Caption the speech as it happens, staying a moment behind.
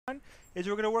is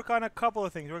we're going to work on a couple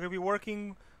of things. We're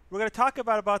going to talk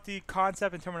about the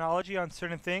concept and terminology on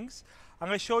certain things. I'm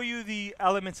going to show you the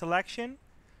element selection.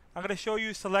 I'm going to show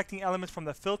you selecting elements from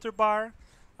the filter bar.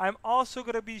 I'm also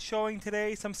going to be showing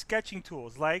today some sketching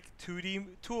tools like 2D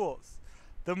tools,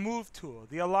 the move tool,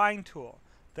 the align tool,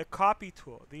 the copy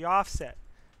tool, the offset,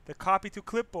 the copy to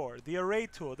clipboard, the array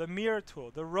tool, the mirror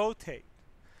tool, the rotate.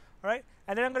 All right,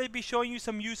 and then I'm going to be showing you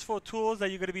some useful tools that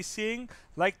you're going to be seeing,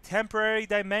 like temporary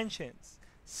dimensions,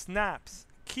 snaps,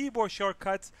 keyboard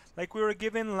shortcuts, like we were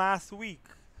given last week.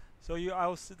 So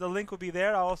the link will be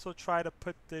there. I'll also try to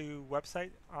put the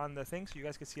website on the thing so you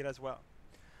guys can see it as well.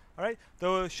 All right,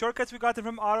 the shortcuts we got them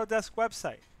from Autodesk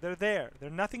website. They're there.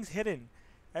 Nothing's hidden.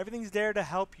 Everything's there to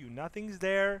help you. Nothing's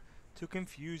there to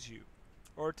confuse you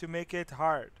or to make it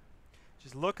hard.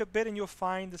 Just look a bit and you'll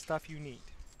find the stuff you need.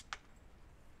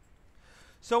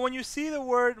 So when you see the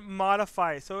word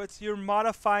modify, so you're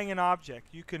modifying an object.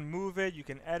 You can move it, you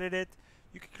can edit it,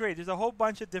 you can create. There's a whole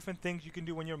bunch of different things you can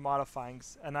do when you're modifying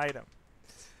an item.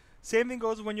 Same thing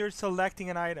goes when you're selecting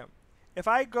an item. If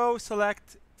I go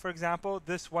select, for example,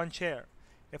 this one chair.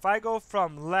 If I go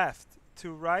from left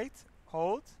to right,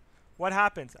 hold, what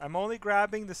happens? I'm only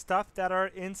grabbing the stuff that are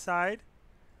inside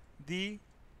the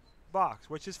box,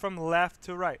 which is from left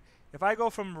to right. If I go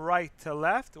from right to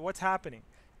left, what's happening?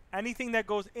 Anything that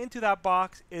goes into that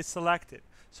box is selected.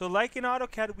 So like in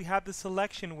AutoCAD, we have the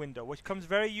selection window, which comes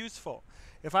very useful.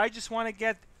 If I just want to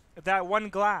get that one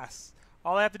glass,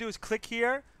 all I have to do is click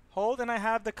here, hold, and I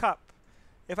have the cup.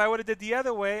 If I would have did the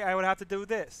other way, I would have to do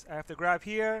this. I have to grab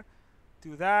here,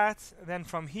 do that, and then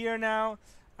from here now,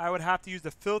 I would have to use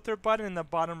the filter button in the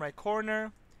bottom right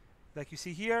corner, like you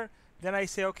see here. Then I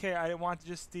say, okay, I want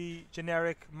just the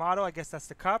generic model. I guess that's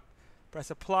the cup.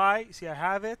 Press apply. You see I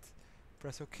have it.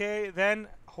 Press OK, then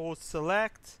hold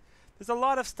select. There's a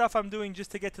lot of stuff I'm doing just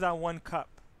to get to that one cup.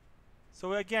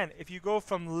 So again, if you go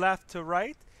from left to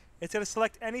right, it's going to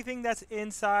select anything that's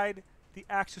inside the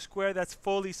actual square that's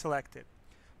fully selected.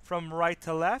 From right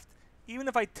to left, even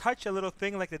if I touch a little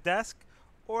thing like the desk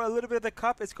or a little bit of the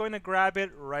cup, it's going to grab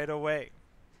it right away.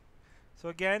 So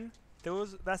again,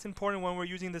 that's important when we're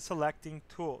using the selecting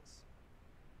tools.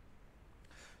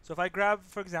 So if I grab,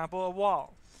 for example, a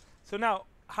wall. So now,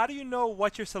 how do you know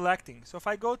what you're selecting? So if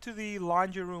I go to the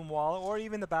laundry room wall or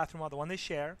even the bathroom wall, the one they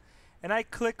share, and I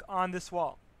click on this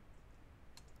wall,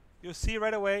 you'll see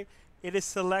right away it is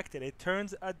selected. It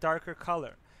turns a darker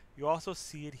color. You also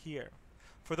see it here.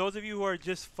 For those of you who are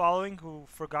just following, who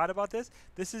forgot about this,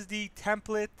 this is the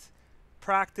template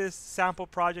practice sample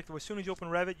project. As soon as you open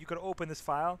Revit, you can open this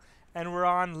file, and we're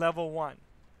on level 1.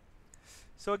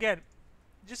 So again,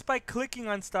 just by clicking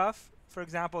on stuff, for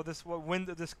example, this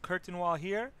window, this curtain wall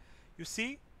here, you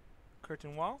see,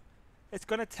 curtain wall, it's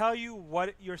going to tell you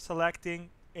what you're selecting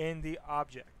in the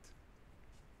object.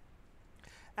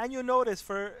 And you'll notice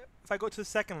if I go to the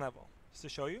second level, just to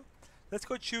show you, let's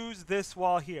go choose this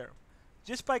wall here.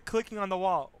 Just by clicking on the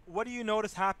wall, what do you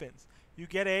notice happens? You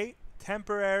get a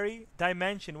temporary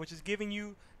dimension, which is giving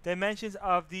you dimensions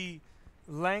of the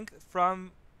length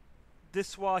from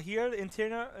this wall here,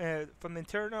 from the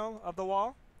internal of the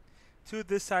wall, to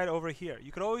this side over here.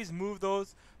 You could always move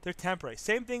those. They're temporary.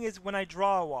 Same thing is when I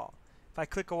draw a wall. If I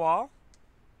click a wall,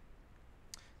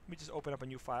 let me just open up a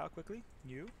new file quickly.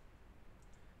 New.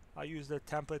 I'll use the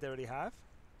template I already have.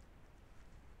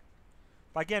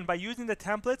 But again, by using the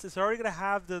templates, it's already going to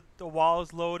have the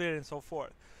walls loaded and so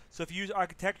forth. So if you use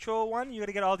architectural one, you're going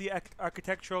to get all the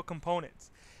architectural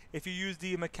components. If you use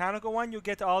the mechanical one, you'll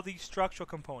get all the structural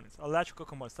components, electrical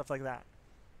components, stuff like that.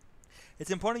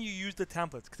 It's important you use the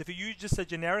templates, because if you use just a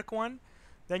generic one,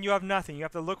 then you have nothing. You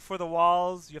have to look for the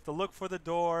walls, you have to look for the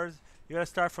doors, you got to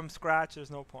start from scratch.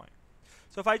 There's no point.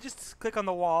 So if I just click on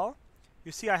the wall,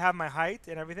 you see I have my height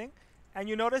and everything, and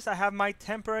you notice I have my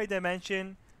temporary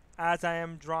dimension as I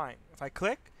am drawing. If I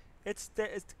click, it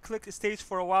stays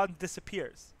for a while and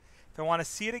disappears. If I want to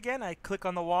see it again, I click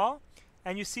on the wall,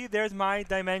 and you see there's my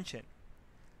dimension.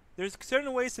 There's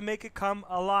certain ways to make it come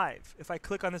alive. If I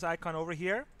click on this icon over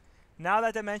here, now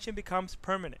that dimension becomes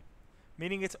permanent,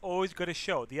 meaning it's always going to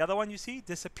show. The other one you see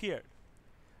disappeared.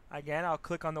 Again, I'll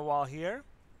click on the wall here.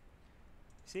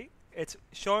 See, it's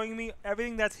showing me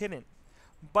everything that's hidden.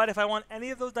 But if I want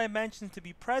any of those dimensions to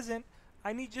be present,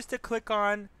 I need just to click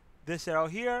on this arrow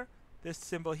here, this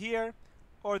symbol here,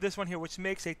 or this one here, which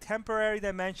makes a temporary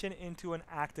dimension into an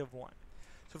active one.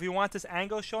 So if you want this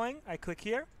angle showing, I click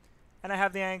here, and I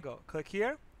have the angle. Click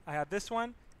here, I have this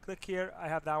one. Click here, I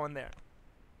have that one there.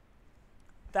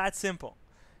 That simple.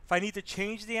 If I need to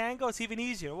change the angle, it's even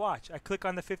easier. Watch. I click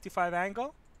on the 55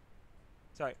 angle.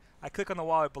 Sorry. I click on the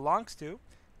wall it belongs to.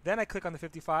 Then I click on the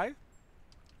 55.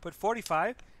 put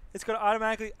 45, it's going to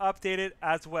automatically update it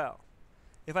as well.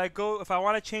 If I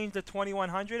want to change the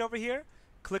 2100 over here,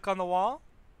 click on the wall,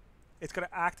 it's going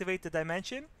to activate the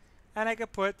dimension, and I can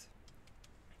put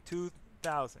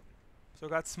 2000. So it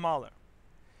got smaller.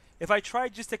 If I try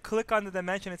just to click on the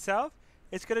dimension itself,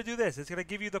 it's going to do this. It's going to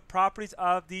give you the properties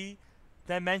of the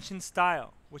dimension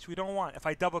style, which we don't want. If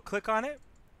I double click on it,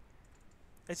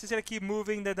 it's just going to keep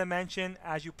moving the dimension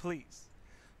as you please.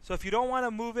 So if you don't want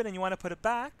to move it and you want to put it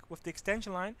back with the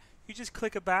extension line, you just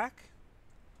click it back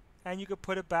and you can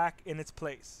put it back in its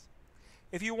place.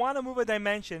 If you want to move a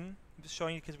dimension, I'm just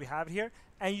showing you because we have it here,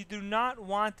 and you do not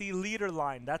want the leader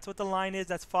line, that's what the line is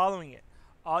that's following it.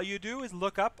 All you do is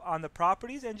look up on the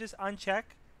properties and just uncheck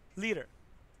leader,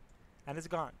 and it's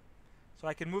gone. So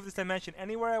I can move this dimension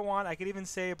anywhere I want. I could even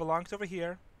say it belongs over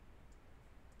here.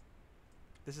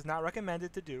 This is not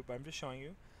recommended to do, but I'm just showing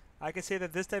you. I can say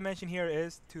that this dimension here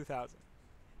is 2000.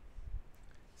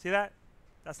 See that?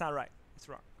 That's not right. It's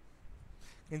wrong.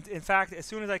 In fact, as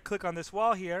soon as I click on this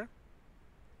wall here,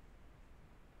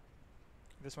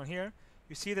 this one here,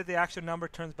 you see that the actual number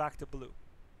turns back to blue.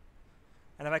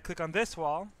 And if I click on this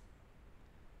wall,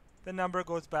 the number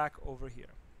goes back over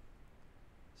here.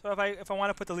 So if I want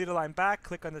to put the leader line back,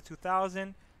 click on the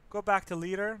 2000, go back to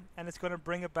leader, and it's going to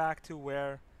bring it back to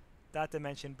where that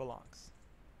dimension belongs.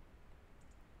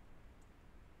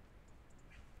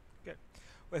 Good.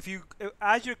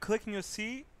 As you're clicking, you'll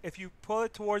see if you pull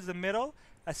it towards the middle,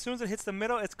 as soon as it hits the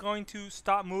middle, it's going to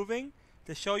stop moving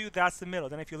to show you that's the middle.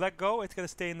 Then if you let go, it's going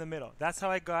to stay in the middle. That's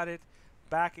how I got it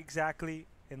back exactly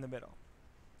in the middle.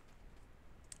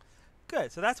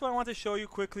 Good. So that's what I want to show you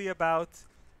quickly about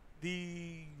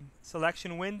the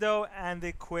selection window and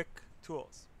the quick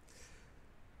tools.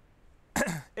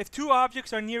 If two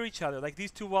objects are near each other, like these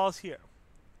two walls here,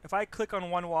 if I click on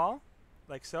one wall,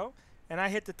 like so, and I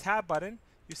hit the tab button,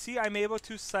 you see I'm able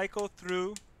to cycle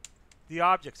through the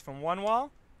objects from one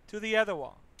wall to the other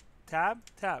wall. Tab,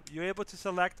 tab. You're able to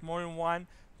select more than one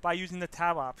by using the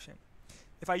tab option.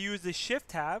 If I use the shift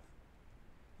tab,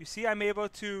 you see I'm able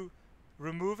to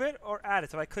remove it or add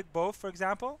it. So if I click both, for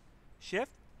example,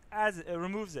 shift, adds it, it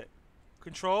removes it.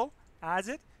 Control, adds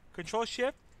it. Control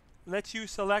shift lets you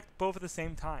select both at the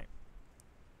same time.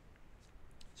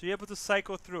 So you're able to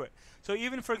cycle through it. So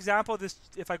even, for example, this,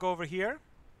 if I go over here,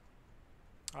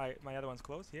 all right, my other one's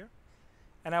closed here,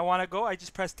 and I want to go, I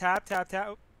just press tab, tab,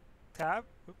 tab, tab.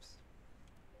 Oops.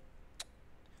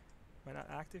 Am I not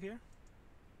active here?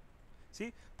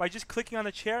 See, by just clicking on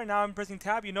the chair, now I'm pressing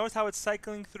tab, you notice how it's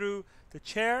cycling through the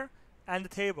chair and the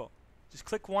table. Just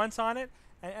click once on it,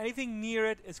 and anything near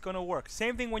it is going to work.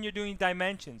 Same thing when you're doing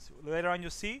dimensions. Later on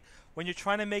you'll see, when you're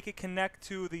trying to make it connect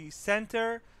to the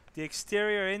center, the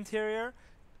exterior, interior,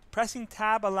 pressing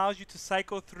tab allows you to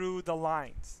cycle through the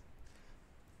lines.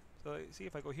 So see,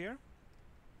 if I go here,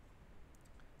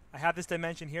 I have this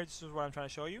dimension here. This is what I'm trying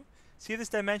to show you. See this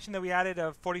dimension that we added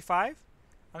of 45?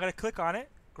 I'm going to click on it,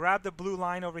 grab the blue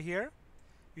line over here.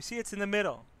 You see it's in the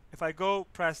middle. If I go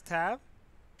press tab,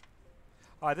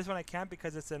 this one I can't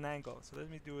because it's an angle. So let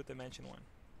me do a dimension one.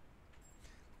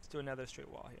 Let's do another straight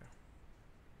wall here.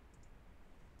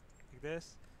 Like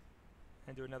this.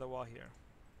 And do another wall here.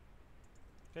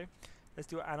 Okay. Let's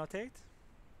do annotate.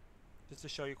 Just to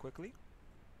show you quickly.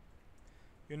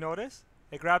 You notice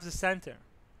it grabs the center.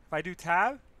 If I do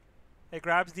tab, it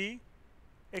grabs the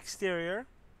exterior.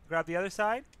 Grab the other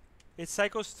side. It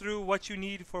cycles through what you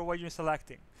need for what you're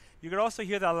selecting. You can also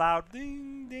hear the loud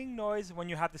ding ding noise when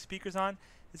you have the speakers on.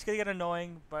 It's going to get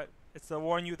annoying, but it's to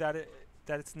warn you that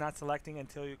it's not selecting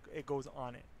until it goes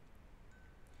on it.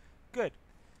 Good.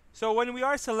 So when we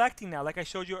are selecting now, like I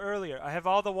showed you earlier, I have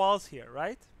all the walls here,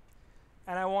 right?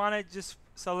 And I want to just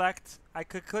select, I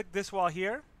could click this wall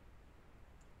here.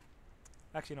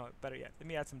 Actually, no, better yet. Let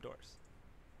me add some doors.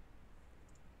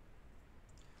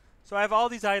 So I have all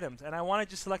these items, and I want to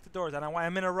just select the doors, and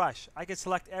I'm in a rush. I can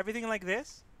select everything like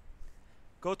this,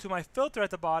 go to my filter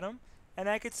at the bottom, and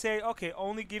I could say, okay,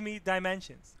 only give me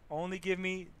dimensions, only give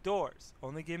me doors,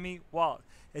 only give me walls.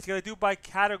 It's going to do by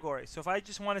category. So if I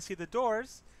just want to see the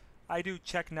doors, I do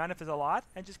check none if there's a lot,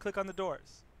 and just click on the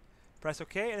doors. Press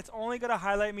OK, and it's only going to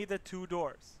highlight me the two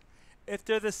doors. If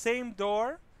they're the same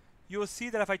door, you will see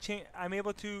that if I'm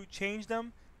able to change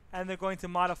them, and they're going to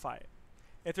modify it.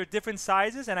 If they're different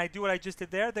sizes, and I do what I just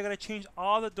did there, they're going to change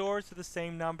all the doors to the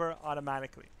same number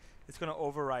automatically. It's going to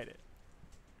override it.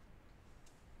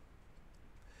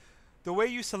 The way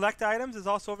you select items is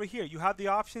also over here. You have the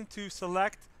option to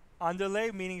select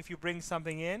underlay, meaning if you bring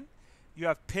something in. You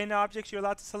have pin objects you're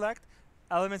allowed to select,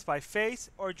 elements by face,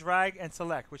 or drag and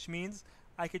select, which means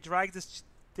I could drag this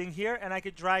thing here, and I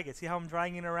could drag it. See how I'm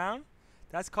dragging it around?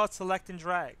 That's called select and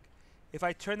drag. If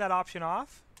I turn that option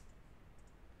off,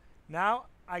 now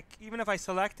even if I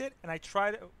select it and I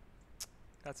try to,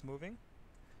 that's moving.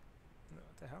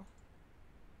 What the hell?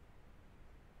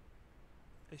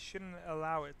 It shouldn't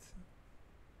allow it.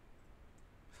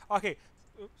 Okay.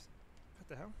 Oops. What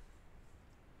the hell?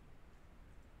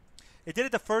 It did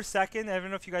it the first second. I don't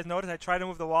know if you guys noticed. I tried to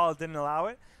move the wall. It didn't allow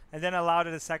it. And then allowed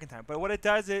it a second time. But what it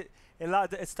does, it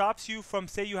stops you from,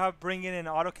 say you have bring in an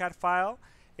AutoCAD file.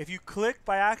 If you click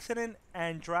by accident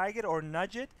and drag it or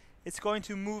nudge it, it's going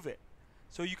to move it.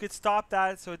 So you could stop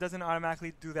that so it doesn't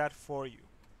automatically do that for you.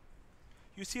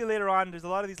 You see later on, there's a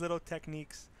lot of these little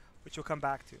techniques which we'll come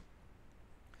back to.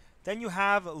 Then you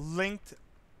have linked,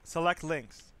 select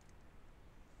links.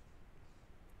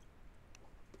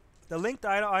 The linked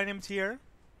items here,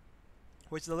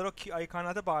 which is the little key icon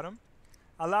at the bottom,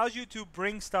 allows you to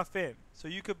bring stuff in. So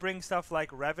you could bring stuff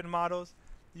like Revit models.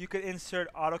 You could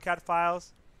insert AutoCAD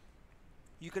files.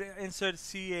 You could insert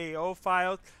CAO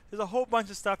files. There's a whole bunch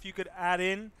of stuff you could add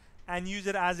in and use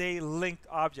it as a linked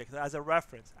object, as a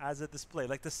reference, as a display,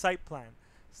 like the site plan.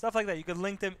 Stuff like that. You could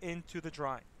link them into the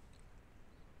drawing.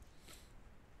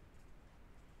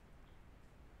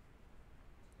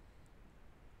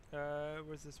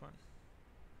 Where's this one?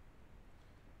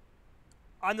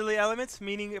 Underlay elements,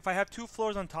 meaning if I have two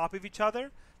floors on top of each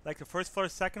other, like the first floor,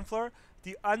 second floor,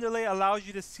 the underlay allows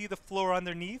you to see the floor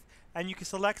underneath, and you can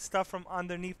select stuff from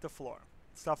underneath the floor,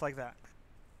 stuff like that,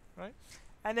 right?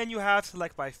 And then you have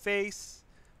select by face,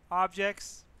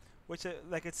 objects, which,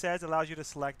 like it says, allows you to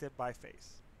select it by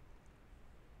face.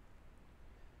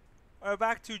 Alright,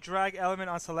 back to drag element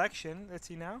on selection. Let's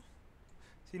see now.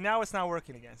 See, now it's not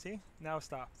working again. See? Now it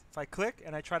stopped. If I click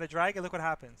and I try to drag it, look what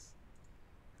happens.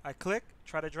 I click,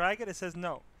 try to drag it, it says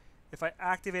no. If I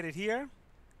activate it here,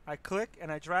 I click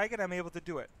and I drag it, I'm able to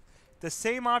do it. The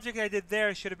same object I did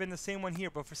there should have been the same one here,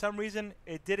 but for some reason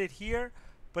it did it here,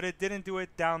 but it didn't do it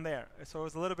down there. So it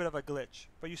was a little bit of a glitch.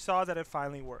 But you saw that it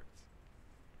finally worked.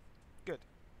 Good.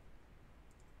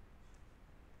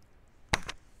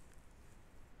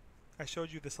 I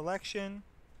showed you the selection,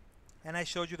 and I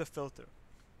showed you the filter.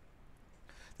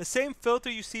 The same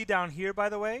filter you see down here, by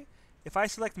the way, if I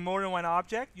select more than one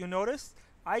object, you'll notice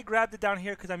I grabbed it down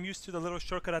here because I'm used to the little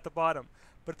shortcut at the bottom.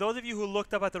 But those of you who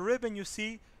looked up at the ribbon, you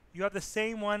see you have the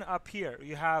same one up here.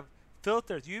 You have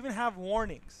filters. You even have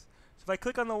warnings. So if I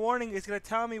click on the warning, it's going to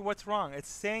tell me what's wrong. It's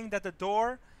saying that the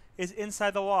door is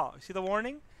inside the wall. See the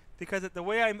warning? Because the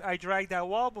way I dragged that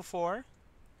wall before,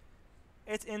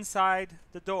 it's inside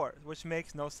the door, which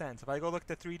makes no sense. If I go look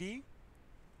at the 3D,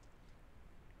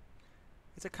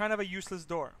 it's a kind of a useless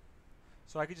door.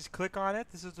 So I could just click on it.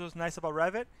 This is what's nice about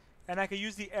Revit. And I could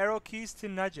use the arrow keys to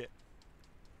nudge it.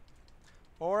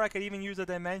 Or I could even use a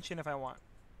dimension if I want.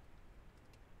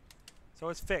 So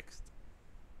it's fixed.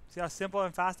 See how simple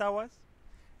and fast that was?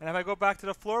 And if I go back to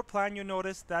the floor plan, you'll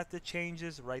notice that the change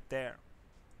is right there.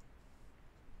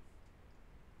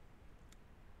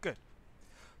 Good.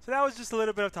 So that was just a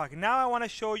little bit of talking. Now I want to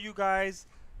show you guys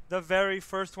the very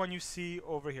first one you see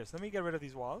over here. So let me get rid of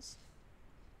these walls.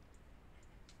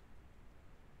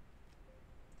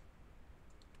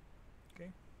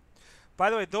 By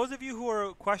the way, those of you who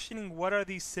are questioning what are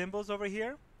these symbols over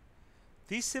here,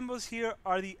 these symbols here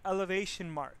are the elevation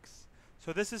marks.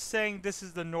 So this is saying this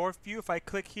is the north view. If I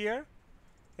click here,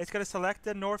 it's going to select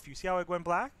the north view. See how it went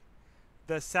black?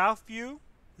 The south view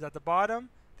is at the bottom,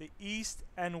 the east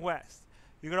and west.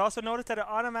 You can also notice that it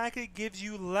automatically gives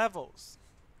you levels.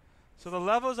 So the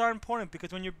levels are important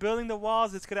because when you're building the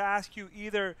walls, it's going to ask you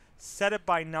either set it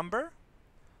by number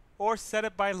or set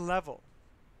it by level.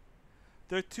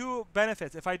 There are two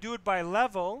benefits. If I do it by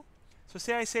level, so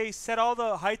say I say set all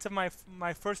the heights of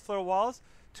my first floor walls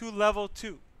to level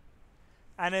 2,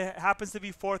 and it happens to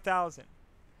be 4,000.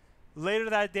 Later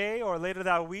that day or later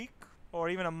that week or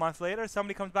even a month later,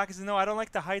 somebody comes back and says, no, I don't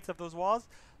like the heights of those walls.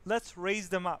 Let's raise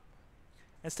them up.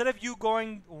 Instead of you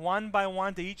going one by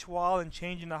one to each wall and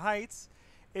changing the heights,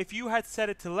 if you had set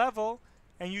it to level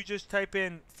and you just type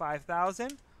in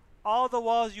 5,000, all the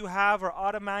walls you have are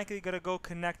automatically going to go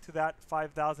connect to that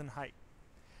 5,000 height.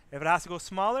 If it has to go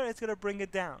smaller, it's going to bring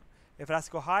it down. If it has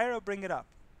to go higher, it'll bring it up.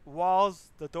 Walls,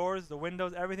 the doors, the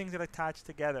windows, everything's going to attach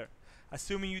together,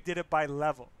 assuming you did it by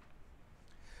level.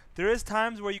 There is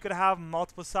times where you could have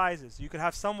multiple sizes. You could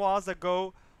have some walls that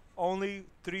go only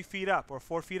 3 feet up or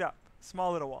 4 feet up,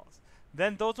 small little walls.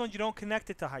 Then those ones you don't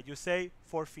connect it to height. You say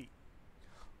 4 feet.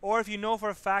 Or if you know for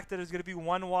a fact that there's going to be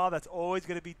one wall that's always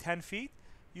going to be 10 feet,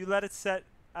 you let it set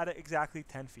at exactly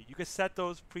 10 feet. You can set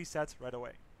those presets right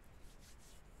away.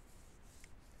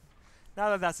 Now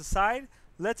that that's aside,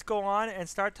 let's go on and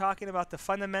start talking about the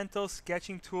fundamental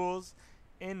sketching tools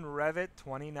in Revit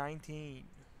 2019.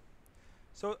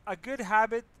 So a good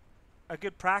habit, a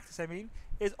good practice, I mean,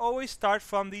 is always start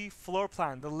from the floor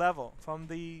plan, the level, from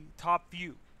the top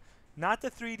view. Not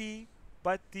the 3D,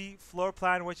 but the floor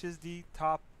plan, which is the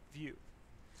top view.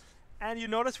 And you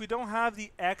notice we don't have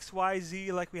the X, Y,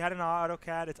 Z like we had in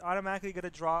AutoCAD. It's automatically going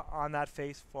to draw on that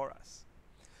face for us.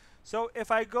 So if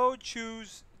I go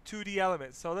choose 2D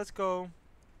elements, so let's go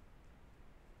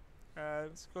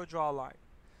draw a line.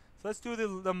 So let's do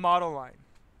the model line.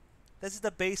 This is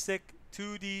the basic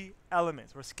 2D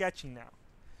elements. We're sketching now.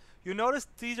 You notice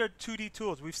these are 2D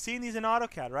tools. We've seen these in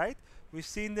AutoCAD, right? We've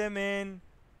seen them in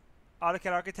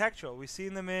AutoCAD Architectural. We've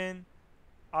seen them in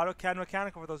AutoCAD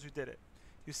Mechanical for those who did it.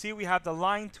 You see we have the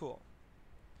line tool.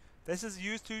 This is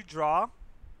used to draw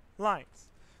lines.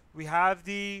 We have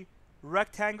the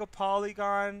rectangle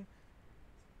polygon.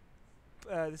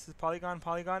 This is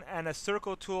polygon, and a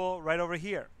circle tool right over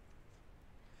here.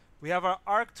 We have our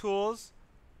arc tools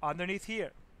underneath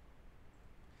here.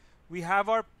 We have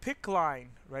our pick line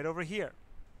right over here.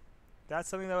 That's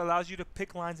something that allows you to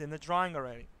pick lines in the drawing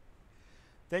already.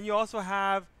 Then you also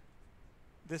have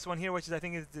this one here, which is I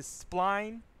think is the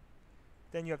spline.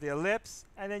 Then you have the ellipse,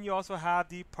 and then you also have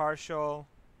the partial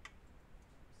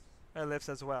ellipse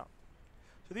as well.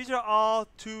 So these are all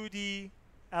 2D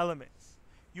elements.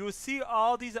 You will see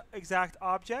all these exact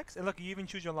objects, and look, you even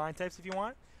choose your line types if you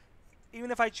want.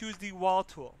 Even if I choose the wall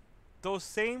tool, those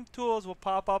same tools will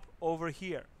pop up over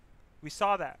here. We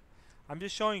saw that. I'm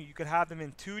just showing you, you could have them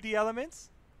in 2D elements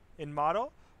in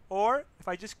model, or if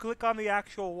I just click on the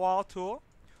actual wall tool,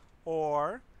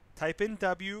 or type in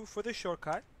W for the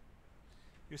shortcut,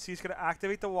 you see it's going to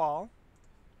activate the wall.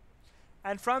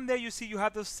 And from there you see you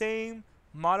have those same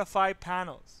modified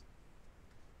panels.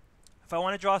 If I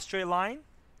want to draw a straight line,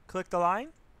 click the line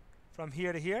from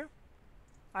here to here.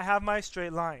 I have my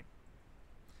straight line.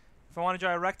 If I want to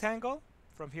draw a rectangle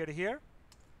from here to here,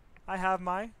 I have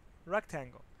my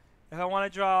rectangle. If I want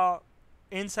to draw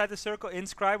inside the circle,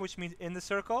 inscribe, which means in the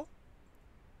circle.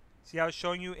 See how it's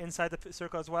showing you inside the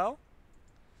circle as well?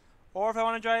 Or if I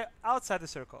want to draw outside the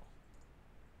circle.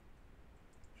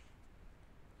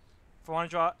 If I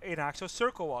want to draw an actual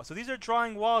circle wall. So these are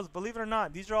drawing walls, believe it or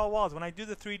not. These are all walls. When I do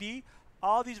the 3D,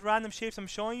 all these random shapes I'm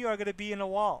showing you are going to be in a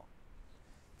wall.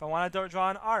 If I want to draw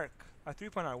an arc, a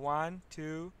 3-point arc, 1,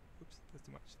 2, oops, that's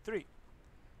too much, 3.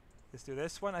 Let's do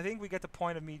this one. I think we get the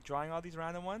point of me drawing all these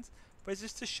random ones, but it's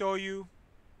just to show you.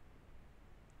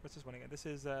 What's this one again? This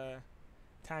is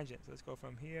tangent. So let's go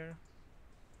from here.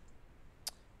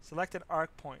 Select an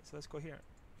arc point. So let's go here.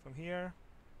 From here,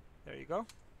 there you go.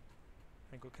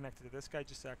 And go connected to this guy,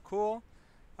 just that cool.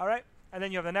 All right, and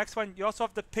then you have the next one. You also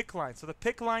have the pick line. So the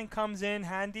pick line comes in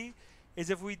handy is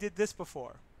if we did this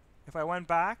before. If I went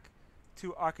back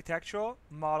to architectural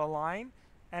model line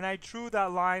and I drew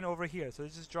that line over here. So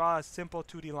let's just draw a simple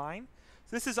 2D line.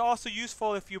 So this is also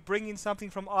useful if you're bringing something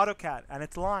from AutoCAD and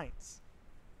it's lines,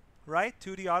 right?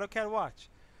 2D AutoCAD, watch.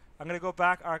 I'm going to go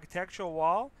back architectural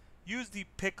wall, use the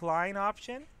pick line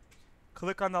option,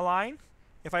 click on the line.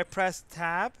 If I press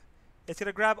tab, it's going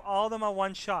to grab all of them at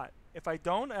one shot. If I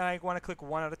don't and I want to click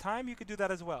one at a time, you could do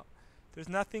that as well. There's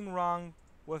nothing wrong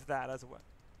with that as well.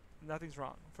 Nothing's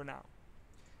wrong for now.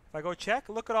 If I go check,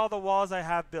 look at all the walls I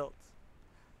have built.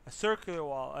 A circular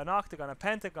wall, an octagon, a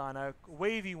pentagon, a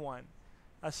wavy one,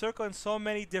 a circle, and so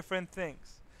many different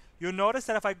things. You'll notice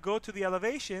that if I go to the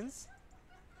elevations,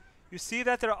 you see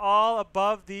that they're all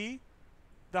above the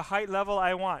height level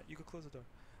I want. You can close the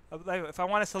door. If I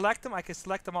want to select them, I can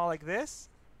select them all like this.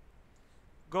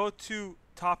 Go to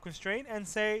top constraint and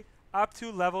say up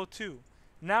to level 2.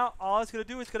 Now all it's going to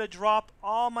do is going to drop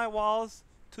all my walls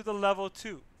to the level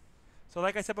 2. So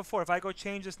like I said before, if I go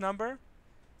change this number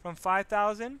from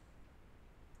 5,000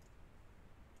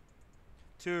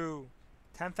 to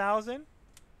 10,000,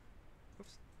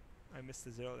 oops, I missed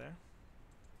the 0 there.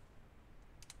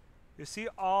 You see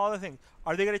all the things.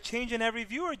 Are they going to change in every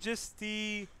view or just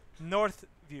the north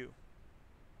view?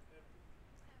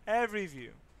 Every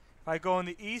view. If I go in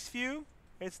the east view,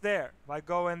 it's there. If I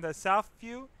go in the south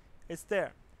view, it's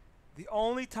there. The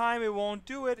only time it won't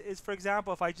do it is, for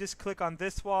example, if I just click on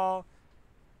this wall,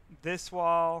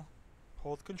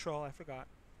 hold control, I forgot,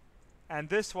 and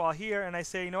this wall here, and I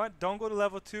say, you know what, don't go to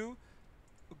level 2,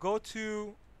 go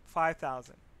to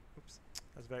 5,000. Oops,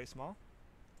 that's very small.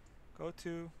 Go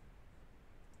to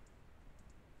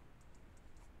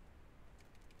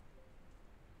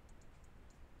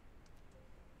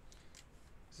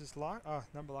is this lock? Oh,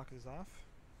 number lock is off.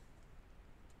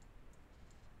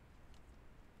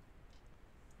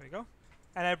 There you go.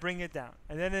 And I bring it down.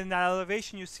 And then in that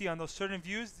elevation you see on those certain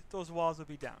views, those walls will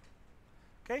be down.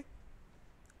 Okay?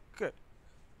 Good.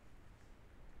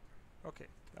 Okay,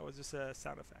 that was just a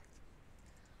sound effect.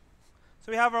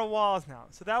 So we have our walls now.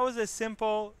 So that was a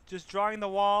simple, just drawing the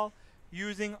wall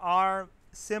using our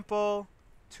simple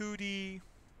 2D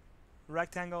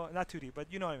rectangle, not 2D, but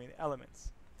you know what I mean,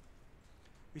 elements.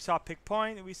 We saw pick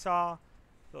point, and we saw,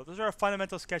 so those are our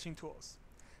fundamental sketching tools.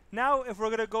 Now if we're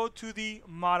going to go to the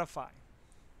modify.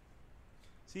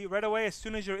 See, right away, as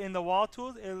soon as you're in the wall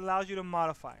tools, it allows you to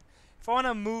modify. If I want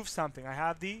to move something, I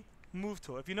have the move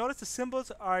tool. If you notice, the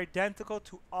symbols are identical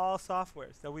to all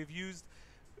softwares that we've used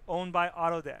owned by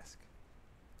Autodesk.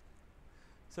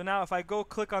 So now if I go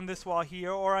click on this wall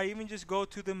here, or I even just go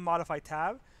to the modify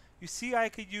tab, you see I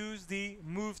could use the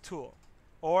move tool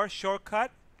or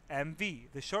shortcut MV.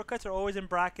 The shortcuts are always in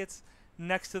brackets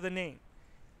next to the name.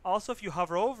 Also, if you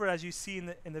hover over, as you see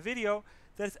in the video,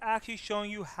 that's actually showing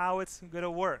you how it's going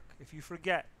to work if you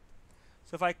forget.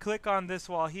 So if I click on this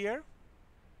wall here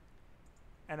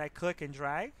and I click and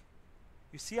drag,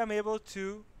 you see I'm able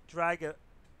to drag it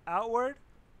outward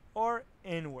or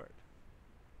inward.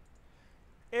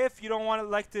 If you don't want to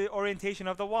like the orientation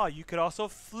of the wall, you could also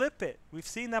flip it. We've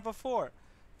seen that before.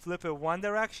 Flip it one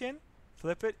direction,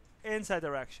 flip it inside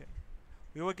direction.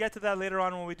 We will get to that later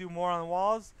on when we do more on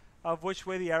walls of which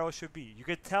way the arrow should be. You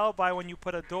could tell by when you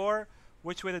put a door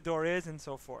which way the door is and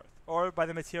so forth, or by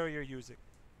the material you're using.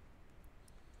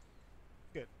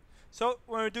 Good. So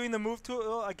when we're doing the move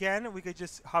tool, again, we could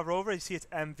just hover over. You see it's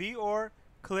MV, or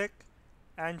click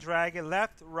and drag it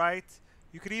left, right.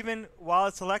 You could even, while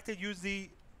it's selected, use the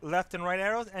left and right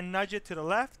arrows and nudge it to the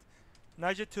left,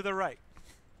 nudge it to the right.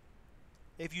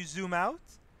 If you zoom out,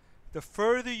 the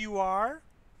further you are,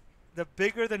 the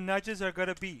bigger the nudges are going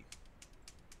to be.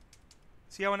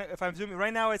 See how if I'm zooming,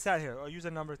 right now it's at here. I'll use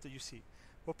a number that you see.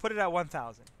 We'll put it at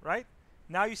 1,000, right?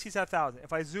 Now you see it's at 1,000.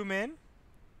 If I zoom in,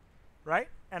 right,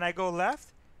 and I go left,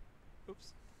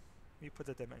 oops, let me put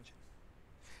the dimension.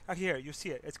 Here, you see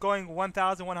it. It's going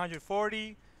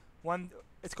 1,140,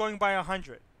 it's going by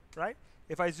 100, right?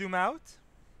 If I zoom out,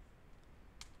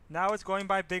 now it's going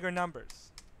by bigger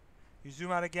numbers. You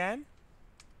zoom out again,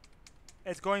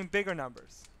 it's going bigger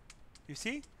numbers. You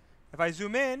see? If I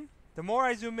zoom in, the more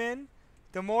I zoom in,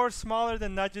 the more smaller the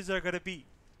nudges are going to be.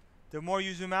 The more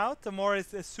you zoom out, the more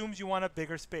it assumes you want a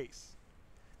bigger space.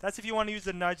 That's if you want to use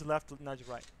the nudge left, nudge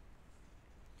right.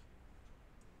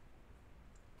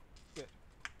 Good.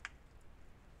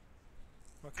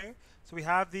 Okay, so we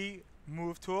have the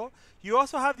move tool. You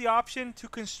also have the option to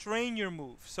constrain your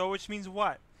move. So which means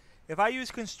what? If I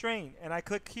use constrain and I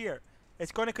click here,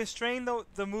 it's going to constrain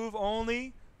the move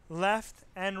only left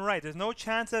and right. There's no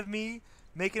chance of me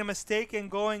making a mistake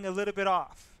and going a little bit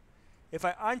off. If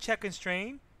I uncheck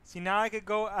constrain, see, now I could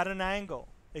go at an angle.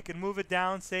 It can move it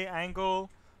down, say angle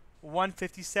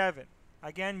 157.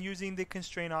 Again, using the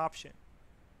constrain option.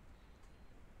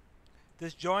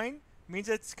 This join means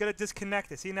it's going to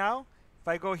disconnect it. See now, if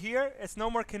I go here, it's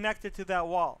no more connected to that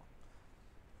wall.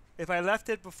 If I left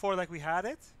it before like we had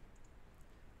it,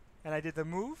 and I did the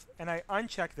move, and I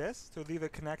uncheck this to leave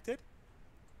it connected,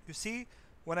 you see,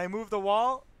 when I move the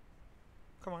wall,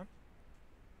 come on,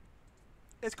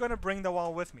 it's going to bring the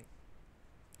wall with me.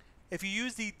 If you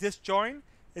use the disjoin,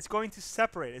 it's going to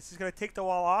separate. It's just going to take the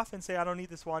wall off and say, I don't need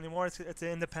this wall anymore. It's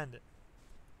independent.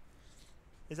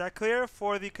 Is that clear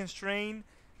for the constrain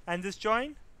and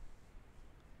disjoin?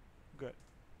 Good.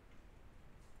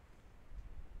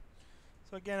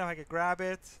 So again, if I could grab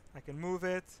it, I can move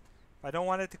it. If I don't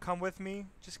want it to come with me,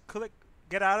 just click,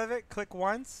 get out of it, click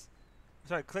once.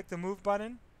 Sorry, click the move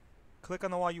button. Click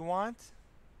on the wall you want.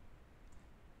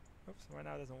 Oops, right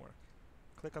now it doesn't work.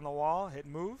 Click on the wall, hit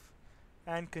move.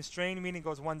 And constrain meaning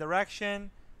goes one direction,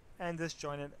 and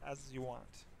disjoin it as you want.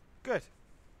 Good.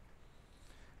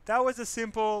 That was a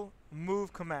simple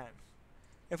move command.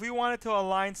 If we wanted to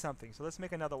align something, so let's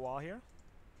make another wall here.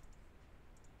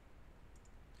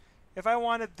 If I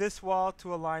wanted this wall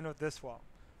to align with this wall,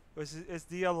 which is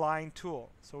the align tool.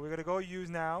 So we're going to go use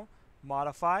now,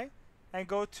 modify, and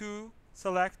go to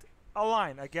select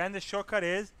align. Again, the shortcut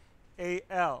is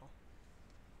AL.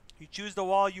 You choose the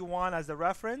wall you want as the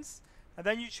reference, and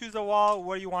then you choose the wall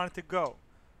where you want it to go.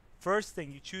 First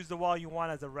thing, you choose the wall you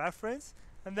want as a reference,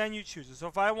 and then you choose it. So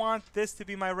if I want this to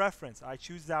be my reference, I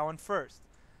choose that one first.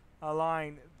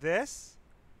 Align this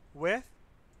with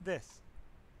this.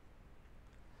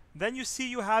 Then you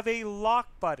see you have a lock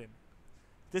button.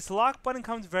 This lock button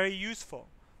comes very useful.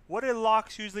 What do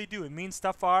locks usually do? It means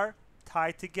stuff are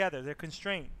tied together. They're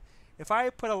constrained. If I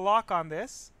put a lock on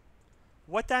this,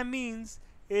 what that means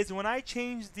is when I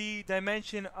change the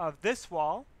dimension of this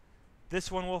wall, this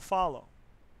one will follow.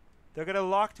 They're going to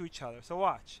lock to each other. So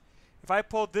watch. If I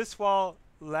pull this wall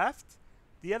left,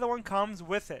 the other one comes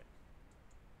with it.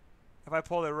 If If I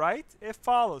pull it right, it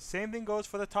follows. Same thing goes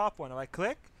for the top one. If I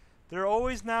click, they're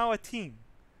always now a team.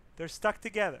 They're stuck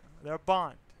together. They're a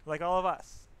bond, like all of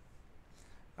us.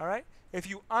 All right? If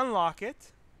you unlock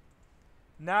it,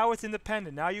 now it's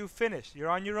independent. Now you've finished. You're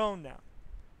on your own now.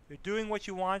 You're doing what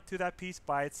you want to that piece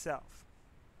by itself.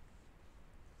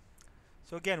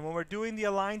 So again, when we're doing the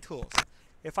align tools,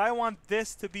 if I want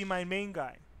this to be my main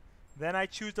guy, then I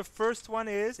choose the first one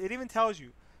is, it even tells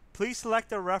you, please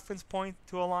select a reference point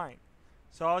to align.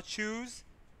 So I'll choose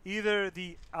either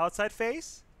the outside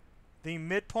face, the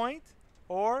midpoint,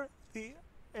 or the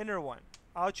inner one.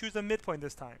 I'll choose the midpoint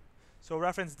this time. So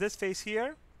reference this face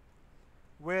here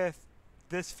with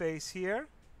this face here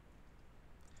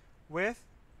with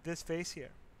this face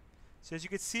here. So as you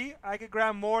can see, I could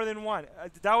grab more than one.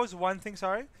 That was one thing,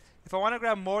 sorry. If I want to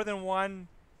grab more than one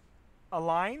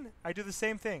align, I do the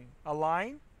same thing.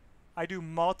 Align, I do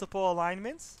multiple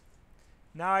alignments.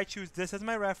 Now I choose this as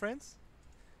my reference.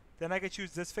 Then I can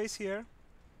choose this face here.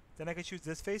 Then I can choose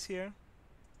this face here.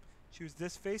 Choose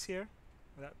this face here.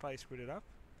 Well, that probably screwed it up.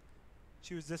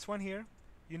 Choose this one here.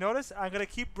 You notice I'm going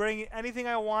to keep bringing anything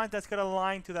I want that's going to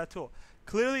align to that tool.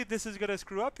 Clearly this is going to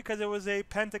screw up because it was a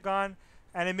pentagon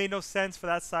and it made no sense for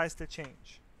that size to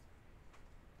change.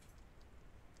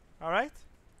 Alright?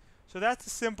 So that's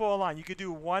a simple align. You could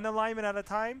do one alignment at a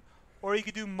time, or you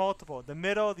could do multiple. The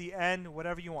middle, the end,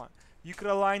 whatever you want. You could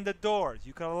align the doors.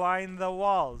 You could align the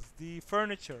walls, the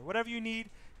furniture, whatever you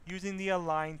need using the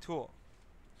align tool.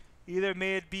 Either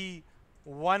may it be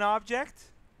one object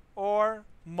or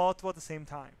multiple at the same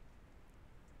time.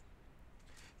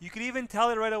 You could even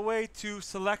tell it right away to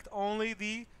select only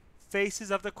the faces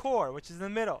of the core, which is the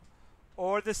middle,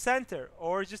 or the center,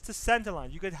 or just the center line.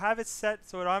 You could have it set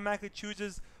so it automatically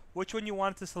chooses which one you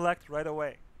want to select right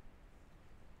away.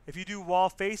 If you do wall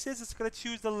faces, it's going to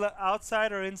choose the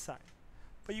outside or inside.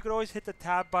 But you could always hit the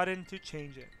tab button to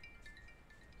change it.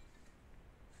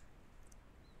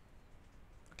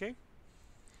 Okay?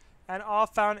 And all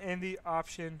found in the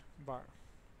option bar.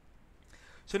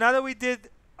 So now that we did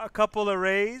a couple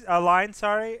arrays,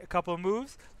 a couple of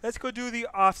moves, let's go do the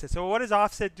offset. So what does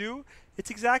offset do?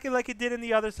 It's exactly like it did in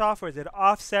the other softwares. It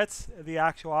offsets the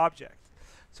actual object.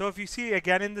 So if you see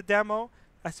again in the demo,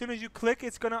 as soon as you click,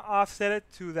 it's going to offset it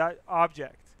to that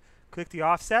object. Click the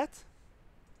offset.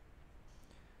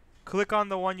 Click on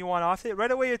the one you want to offset.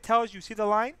 Right away it tells you, see the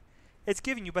line? It's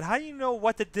giving you, but how do you know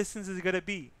what the distance is going to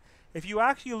be? If you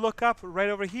actually look up right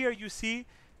over here, you see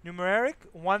numeric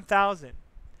 1000.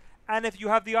 And if you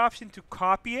have the option to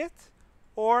copy it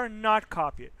or not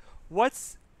copy it.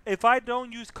 If I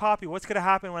don't use copy, what's going to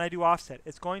happen when I do offset?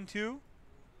 It's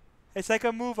like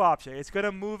a move option. It's going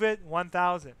to move it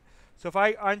 1000. So if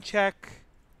I uncheck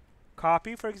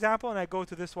copy, for example, and I go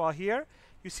to this wall here,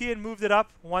 you see it moved it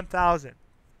up 1000.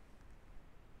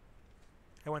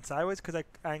 I went sideways because I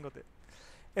angled it.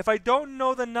 If I don't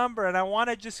know the number and I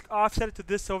want to just offset it to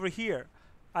this over here,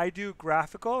 I do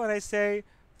graphical and I say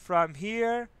from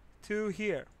here to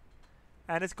here.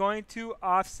 And it's going to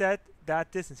offset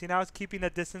that distance. See, now it's keeping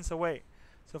the distance away.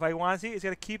 So if I want to see, it's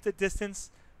going to keep the distance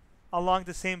along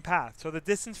the same path. So the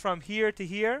distance from here to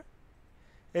here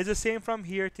is the same from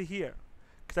here to here,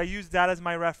 because I use that as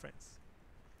my reference.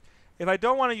 If I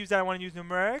don't want to use that, I want to use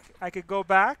numeric, I could go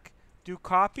back, do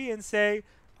copy, and say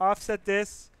offset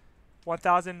this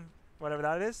 1000, whatever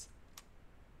that is.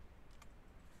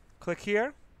 Click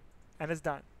here, and it's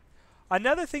done.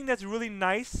 Another thing that's really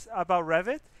nice about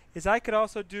Revit is I could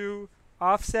also do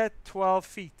offset 12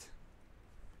 feet.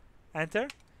 Enter,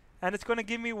 and it's going to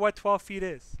give me what 12 feet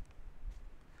is.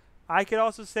 I could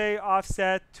also say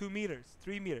offset 2 meters,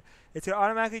 3 meters. It's going to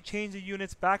automatically change the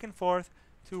units back and forth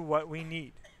to what we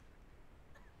need.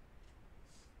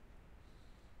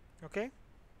 Okay?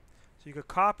 So you could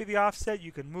copy the offset,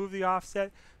 you can move the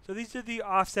offset. So these are the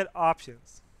offset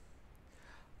options.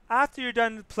 After you're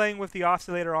done playing with the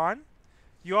offset later on,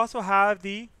 you also have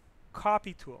the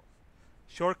copy tool.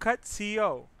 Shortcut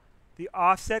CO. The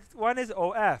offset one is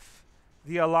OF.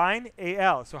 The align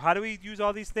AL. So how do we use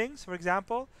all these things? For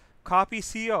example, copy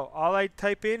CO. All I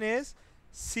type in is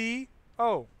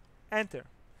CO. Enter.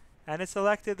 And it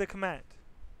selected the command.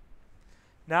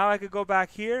 Now I could go back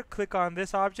here, click on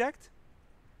this object.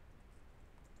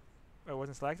 It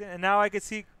wasn't selected. And now I could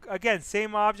see, again,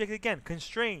 same object again,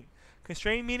 constrain.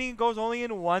 Constrain meaning it goes only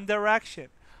in one direction.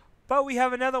 But we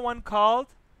have another one called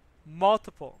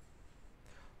multiple.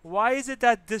 Why is it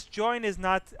that this join is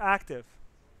not active?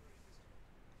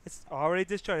 It's already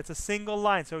disjointed. It's a single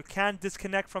line, so it can't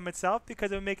disconnect from itself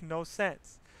because it would make no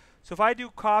sense. So if I do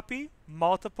copy,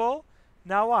 multiple,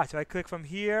 now watch. If I click from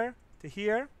here to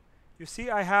here, you see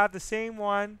I have the same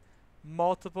one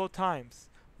multiple times.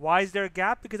 Why is there a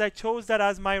gap? Because I chose that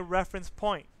as my reference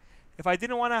point. If I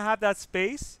didn't want to have that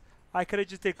space, I could have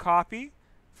just did copy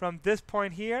from this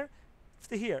point here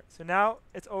to here. So now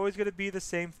it's always going to be the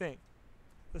same thing,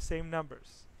 the same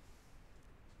numbers.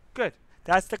 Good.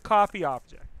 That's the copy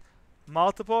object.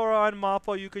 Multiple or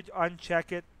unmultiple, you could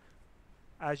uncheck it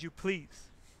as you please.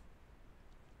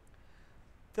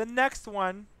 The next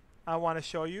one I want to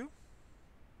show you.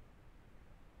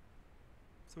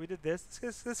 So we did this.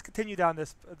 Let's continue down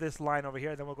this line over here,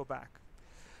 and then we'll go back.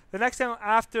 The next thing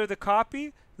after the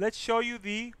copy, let's show you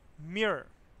the mirror.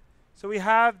 So we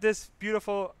have this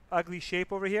beautiful ugly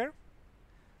shape over here.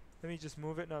 Let me just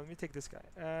move it. No, let me take this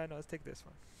guy. No, let's take this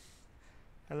one.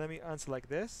 And let me unselect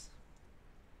this.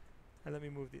 And let me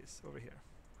move this over here.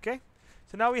 Okay?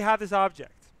 So now we have this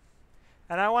object.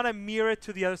 And I want to mirror it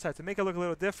to the other side. To make it look a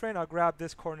little different, I'll grab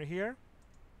this corner here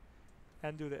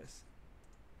and do this.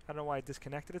 I don't know why it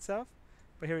disconnected itself,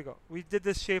 but here we go. We did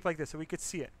this shape like this so we could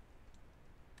see it.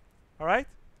 All right?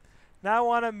 Now I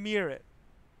want to mirror it.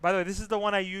 By the way, this is the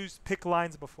one I used pick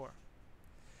lines before.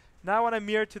 Now I want to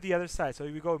mirror to the other side. So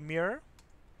we go mirror.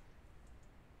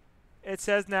 It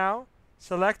says now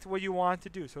select what you want to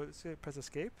do. So let's press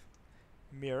escape.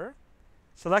 Mirror.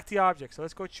 Select the object. So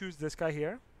let's go choose this guy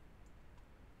here.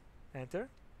 Enter.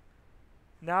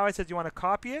 Now it says you want to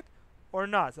copy it or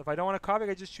not. So if I don't want to copy it,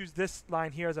 I just choose this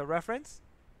line here as a reference.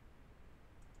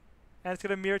 And it's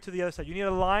going to mirror to the other side. You need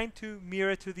a line to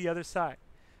mirror to the other side.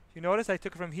 You notice I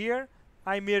took it from here.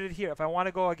 I mirrored it here. If I want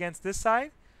to go against this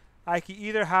side, I can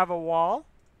either have a wall,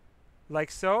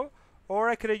 like so, or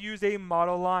I could have used a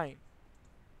model line.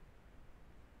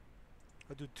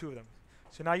 I'll do two of them.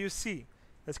 So now you see.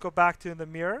 Let's go back to the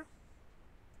mirror.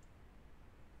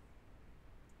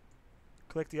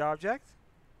 Click the object,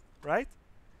 right?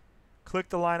 Click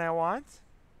the line I want.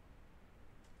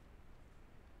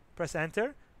 Press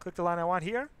enter. Click the line I want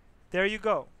here. There you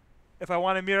go. If I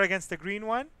want to mirror against the green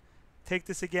one, take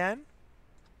this again.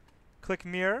 Click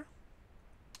mirror.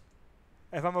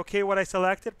 If I'm okay with what I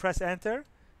selected, press enter.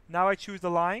 Now I choose the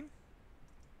line.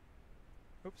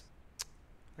 Oops.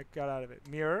 I got out of it.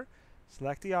 Mirror.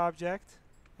 Select the object.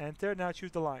 Enter. Now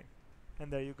choose the line.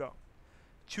 And there you go.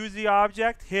 Choose the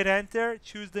object, hit enter,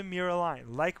 choose the mirror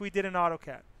line, like we did in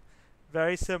AutoCAD.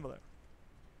 Very similar.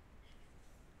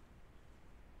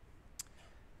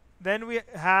 Then we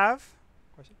have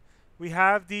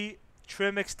the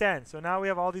trim extend. So now we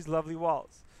have all these lovely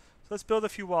walls. So let's build a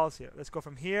few walls here. Let's go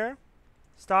from here,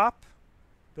 stop,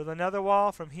 build another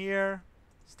wall from here,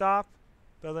 stop,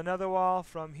 build another wall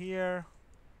from here,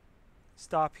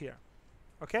 stop here.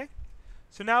 Okay?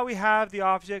 So now we have the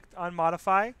object on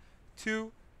modify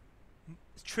to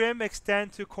trim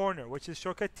extend to corner, which is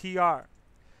shortcut TR.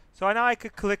 So now I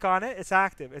could click on it. It's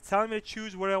active. It's telling me to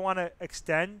choose where I want to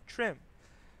extend, trim.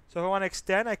 So if I want to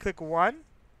extend, I click 1,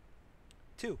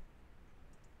 2.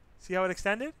 See how it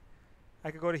extended?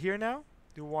 I could go to here now,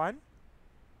 do 1,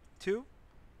 2,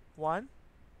 1.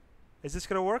 Is this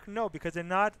going to work? No, because they're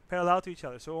not parallel to each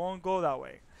other, so it won't go that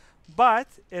way. But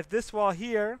if this wall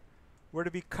here were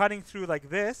to be cutting through like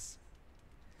this,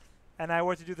 and I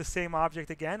were to do the same object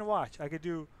again, watch. I could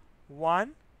do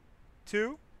 1,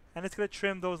 2, and it's going to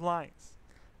trim those lines.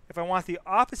 If I want the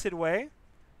opposite way,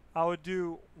 I would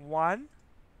do 1,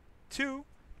 2,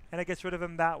 and it gets rid of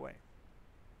them that way.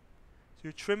 So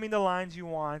you're trimming the lines you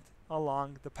want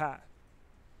along the path.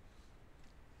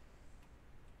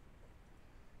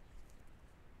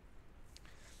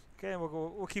 Okay, and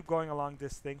we'll keep going along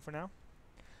this thing for now.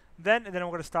 Then we're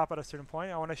going to stop at a certain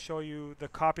point. I want to show you the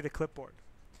copy to clipboard.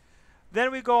 Then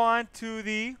we go on to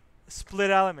the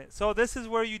split element. So this is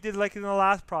where you did like in the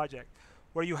last project,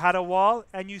 where you had a wall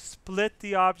and you split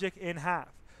the object in half,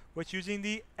 which using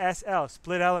the SL,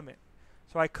 split element.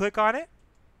 So I click on it,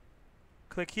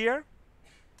 click here,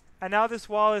 and now this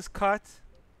wall is cut.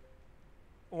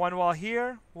 One wall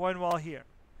here, one wall here.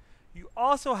 You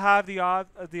also have the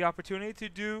opportunity to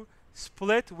do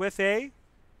split with a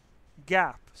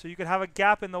gap. So you could have a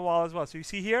gap in the wall as well. So you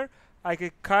see here, I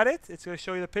could cut it. It's going to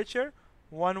show you the picture.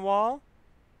 One wall,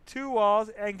 two walls,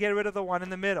 and get rid of the one in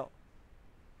the middle.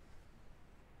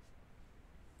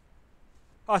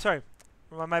 Oh, sorry.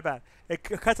 My bad. It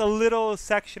cuts a little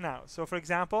section out. So for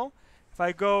example, if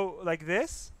I go like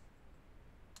this,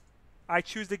 I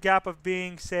choose the gap of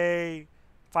being, say,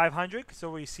 500,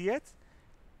 so we see it.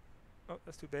 Oh,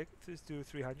 that's too big. Let's do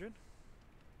 300.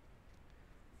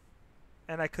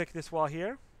 And I click this wall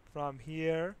here, from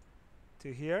here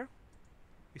to here.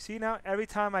 You see now, every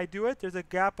time I do it, there's a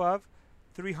gap of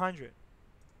 300.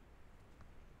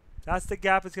 That's the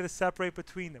gap that's going to separate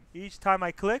between them. Each time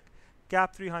I click,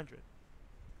 gap 300.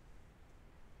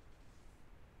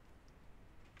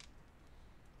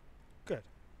 Good.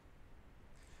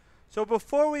 So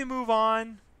before we move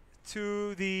on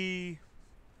to the,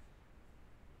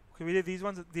 okay, we did these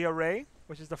ones, the array,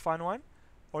 which is the fun one,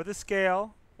 or the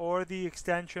scale, or the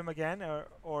extend trim again,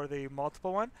 or the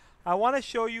multiple one. I want to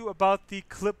show you about the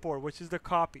clipboard, which is the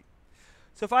copy.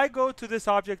 So if I go to this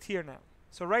object here now,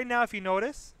 so right now if you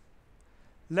notice,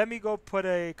 let me go put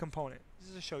a component.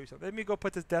 Just to show you something. Let me go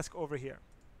put this desk over here.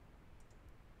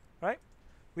 Right?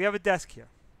 We have a desk here.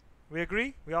 We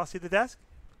agree? We all see the desk?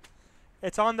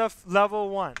 It's on the level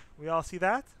 1. We all see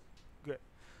that? Good.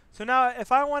 So now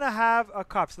if I want to have a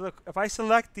copy, so look, if I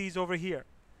select these over here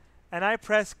and I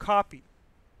press copy,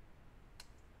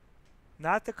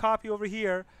 not the copy over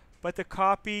here, but the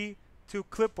copy to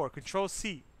clipboard, Control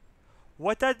C.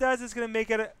 What that does is going to make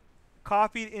it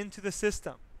copied into the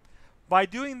system. By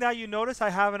doing that, you notice I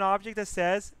have an object that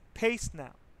says paste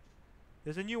now.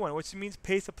 There's a new one, which means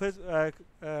paste a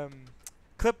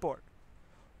clipboard.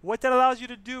 What that allows you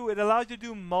to do, it allows you to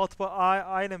do multiple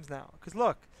items now. Because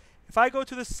look, if I go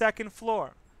to the second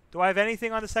floor, do I have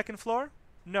anything on the second floor?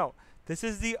 No. This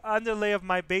is the underlay of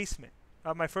my basement,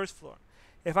 of my first floor.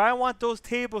 If I want those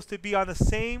tables to be on the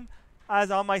same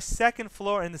as on my second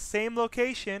floor in the same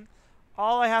location,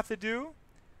 all I have to do,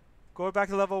 go back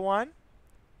to level 1,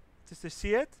 just to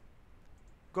see it,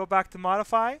 go back to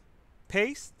modify,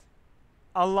 paste,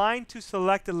 align to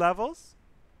selected levels,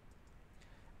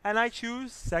 and I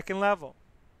choose second level.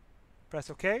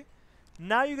 Press OK.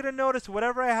 Now you're going to notice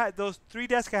whatever I had, those 3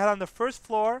 desks I had on the first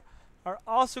floor are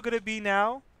also going to be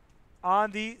now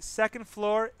on the second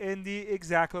floor in the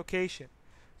exact location.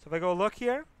 So if I go look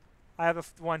here, I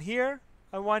have one here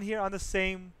and one here on the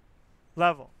same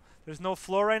level. There's no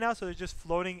floor right now, so they're just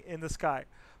floating in the sky.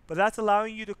 But that's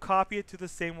allowing you to copy it to the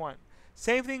same one.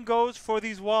 Same thing goes for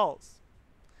these walls.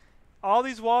 All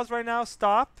these walls right now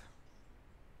stop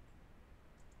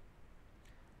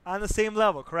on the same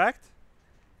level, correct?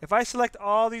 If I select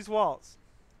all these walls,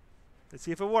 let's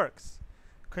see if it works.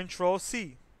 Control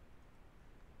C,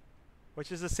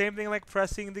 which is the same thing like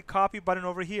pressing the copy button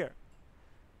over here.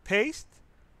 Paste,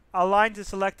 align to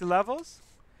select the levels,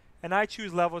 and I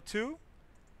choose level 2.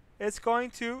 It's going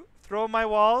to throw my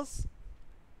walls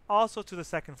also to the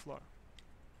second floor.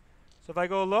 So if I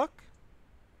go look,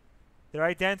 they're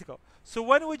identical. So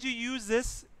when would you use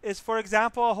this is, for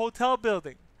example, a hotel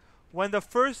building. When the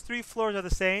first 3 floors are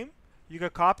the same, you can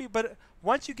copy, but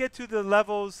once you get to the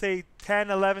levels, say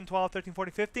 10, 11, 12, 13,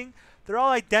 14, 15, they're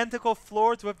all identical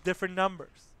floors with different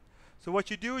numbers. So what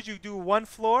you do is you do one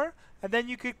floor, and then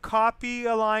you could copy,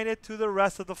 align it to the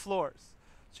rest of the floors.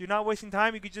 So you're not wasting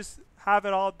time, you could just have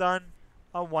it all done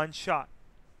on one shot.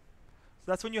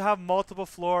 So that's when you have multiple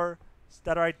floors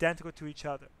that are identical to each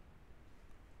other.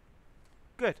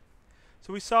 Good.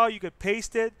 So we saw you could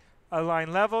paste it,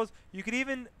 align levels. You could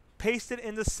even paste it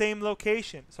in the same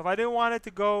location. So if I didn't want it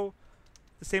to go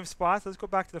the same spots, let's go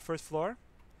back to the first floor.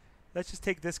 Let's just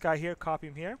take this guy here, copy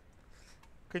him here.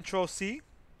 Control C.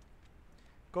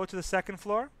 Go to the second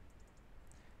floor.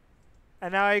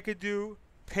 And now I could do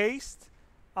paste,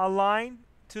 align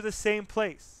to the same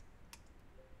place.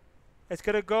 It's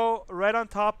going to go right on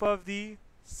top of the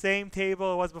same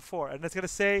table it was before. And it's going to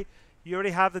say you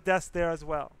already have the desk there as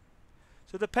well.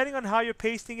 So depending on how you're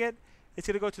pasting it, it's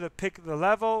going to go to the pick the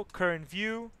level, current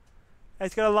view. And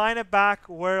it's going to line it back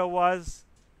where it was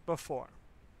before.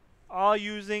 All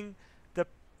using the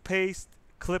paste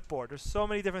clipboard. There's so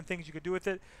many different things you could do with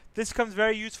it. This becomes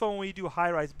very useful when you do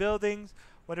high-rise buildings,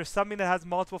 when there's something that has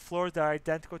multiple floors that are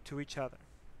identical to each other.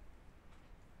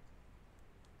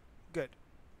 Good.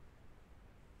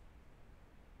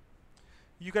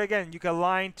 You can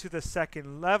align to the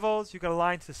second levels. You can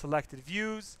align to selected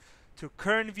views, to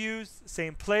current views,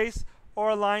 same place, or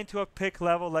align to a pick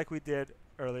level like we did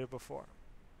earlier before.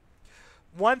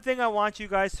 One thing I want you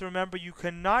guys to remember you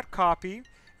cannot copy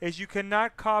is you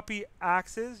cannot copy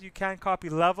axes, you can't copy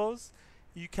levels,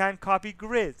 you can't copy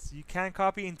grids, you can't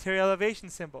copy interior elevation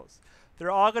symbols.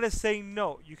 They're all going to say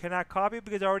no. You cannot copy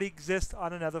because they already exist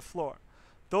on another floor.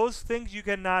 Those things you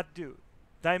cannot do.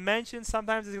 Dimensions,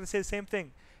 sometimes it's going to say the same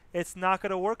thing. It's not going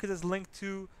to work because it's linked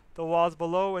to the walls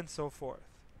below and so forth.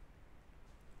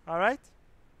 Alright?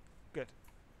 Good.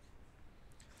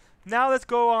 Now let's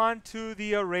go on to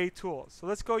the array tools. So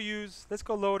let's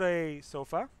go load a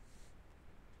sofa.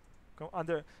 Go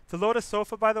under, to load a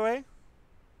sofa, by the way.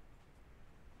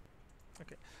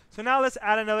 Okay. So now let's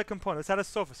add another component. Let's add a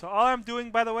sofa. So all I'm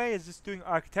doing, by the way, is just doing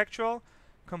architectural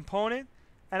component,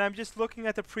 and I'm just looking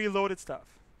at the preloaded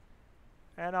stuff.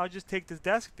 And I'll just take this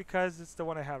desk because it's the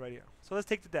one I have right here. So let's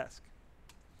take the desk.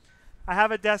 I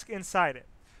have a desk inside it.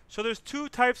 So there's 2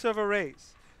 types of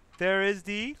arrays. There is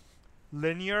the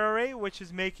linear array, which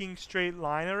is making straight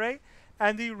line array,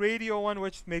 and the radial one,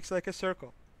 which makes like a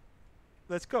circle.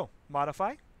 Let's go.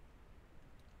 Modify.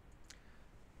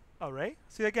 Array.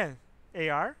 See again.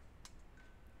 AR.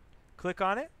 Click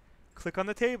on it. Click on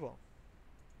the table.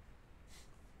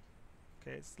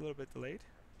 Okay, it's a little bit delayed.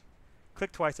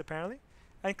 Click twice apparently.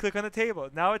 And click on the table.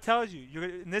 Now it tells you,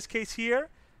 in this case here,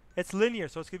 it's linear,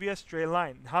 so it's going to be a straight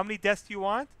line. How many desks do you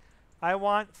want? I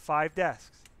want 5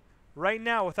 desks. Right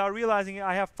now, without realizing it,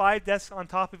 I have 5 desks on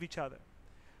top of each other.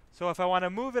 So if I want to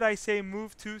move it, I say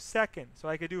move to second. So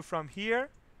I could do from here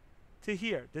to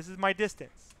here. This is my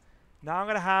distance. Now I'm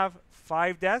going to have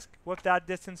 5 desks with that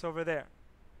distance over there.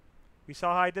 We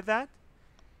saw how I did that?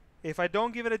 If I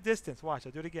don't give it a distance, watch,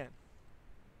 I'll do it again.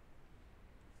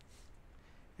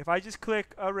 If I just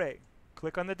click array,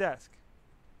 click on the desk,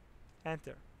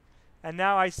 enter. And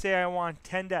now I say I want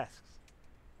 10 desks.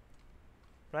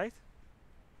 Right?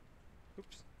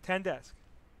 Oops, 10 desks.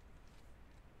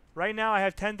 Right now I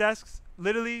have 10 desks,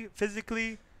 literally,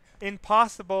 physically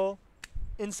impossible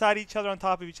inside each other on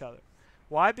top of each other.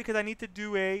 Why? Because I need to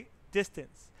do a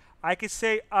distance. I could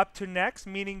say up to next,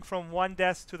 meaning from one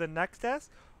desk to the next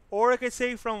desk, or I could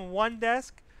say from one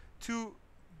desk to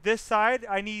this side,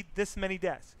 I need this many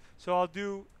desks. So I'll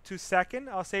do to second,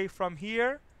 I'll say from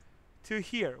here to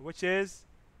here, which is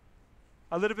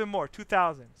a little bit more,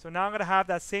 2,000. So now I'm going to have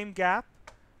that same gap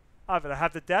of it. I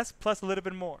have the desk plus a little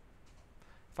bit more.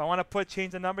 If I want to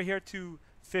change the number here to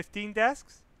 15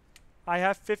 desks, I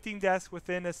have 15 desks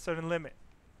within a certain limit.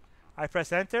 I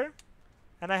press enter,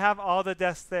 and I have all the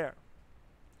desks there.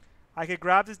 I could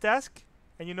grab this desk,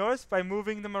 and you notice by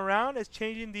moving them around, it's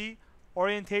changing the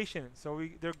orientation. So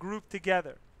they're grouped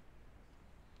together.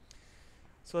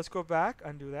 So let's go back,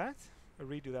 undo that, or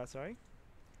redo that, sorry.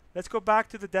 Let's go back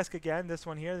to the desk again, this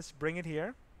one here, let's bring it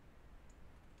here.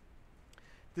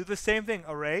 Do the same thing,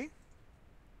 array.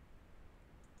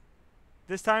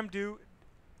 This time do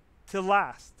to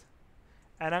last.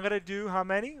 And I'm going to do how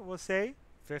many? We'll say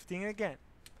 15 again.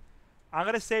 I'm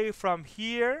going to say from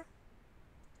here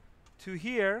to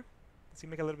here, let's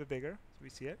make it a little bit bigger so we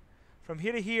see it. From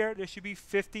here to here, there should be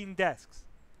 15 desks.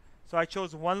 So I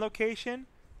chose one location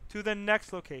to the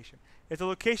next location. If the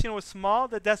location was small,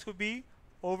 the desks would be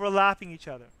overlapping each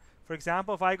other. For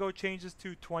example, if I go change this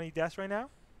to 20 desks right now,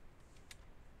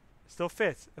 it still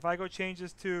fits. If I go change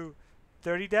this to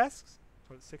 30 desks,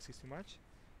 oh, 60 is too much,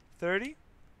 30,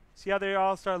 see how they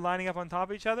all start lining up on top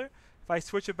of each other? If I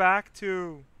switch it back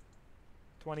to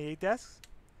 28 desks,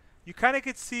 you kind of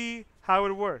could see how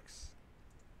it works.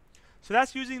 So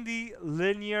that's using the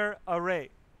linear array.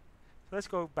 So let's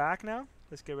go back now.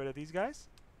 Let's get rid of these guys.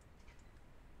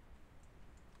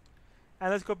 And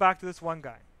let's go back to this one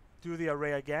guy. Do the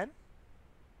array again.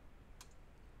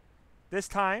 This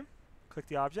time, click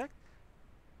the object,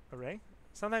 array.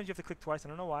 Sometimes you have to click twice, I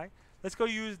don't know why. Let's go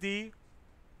use the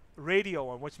radial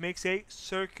one, which makes a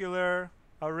circular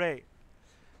array.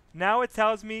 Now it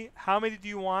tells me how many do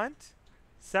you want,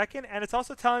 second, and it's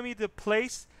also telling me to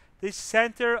place the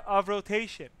center of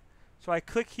rotation. So I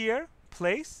click here,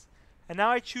 place, and now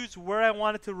I choose where I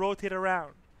want it to rotate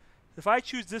around. If I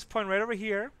choose this point right over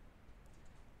here,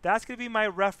 that's going to be my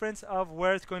reference of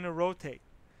where it's going to rotate.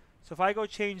 So if I go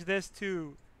change this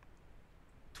to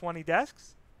 20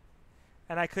 desks,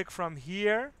 and I click from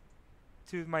here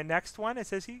to my next one, it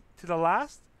says here, to the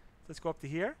last, let's go up to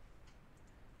here.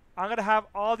 I'm going to have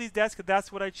all these desks because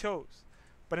that's what I chose.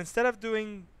 But instead of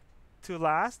doing to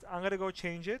last, I'm going to go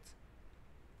change it.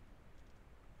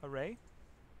 Array.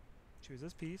 Choose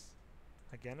this piece.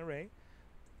 Again, array.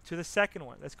 To the second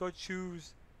one. Let's go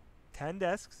choose 10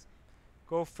 desks.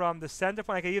 Go from the center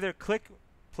point. I can either click,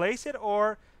 place it,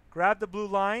 or grab the blue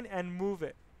line and move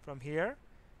it from here.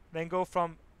 Then go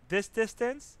from this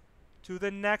distance to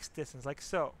the next distance, like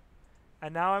so.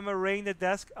 And now I'm arraying the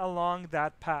desk along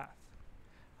that path.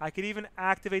 I could even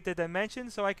activate the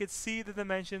dimensions so I could see the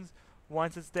dimensions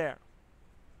once it's there.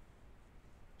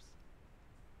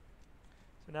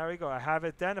 So now we go. I have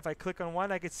it done. If I click on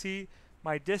one, I could see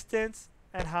my distance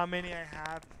and how many I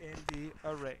have in the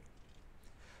array.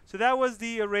 So that was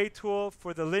the array tool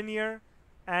for the linear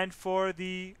and for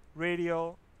the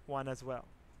radial one as well.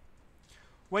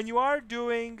 When you are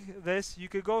doing this, you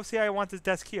could go say I want this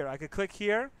desk here. I could click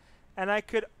here and I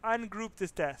could ungroup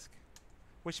this desk.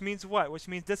 Which means what? Which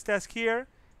means this desk here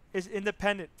is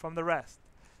independent from the rest.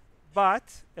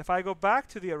 But if I go back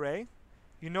to the array,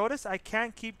 you notice I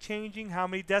can't keep changing how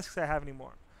many desks I have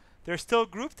anymore. They're still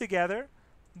grouped together,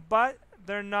 but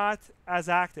they're not as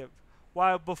active.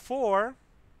 While before,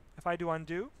 if I do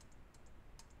undo,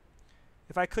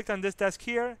 if I clicked on this desk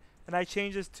here and I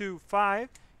change this to 5,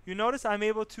 you notice I'm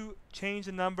able to change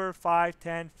the number 5,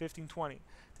 10, 15, 20.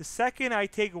 The second I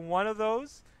take one of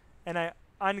those and I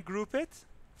ungroup it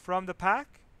from the pack,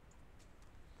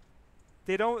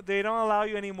 they don't allow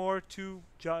you anymore to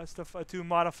justify to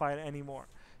modify it anymore.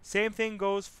 Same thing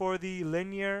goes for the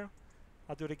linear.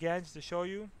 I'll do it again just to show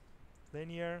you.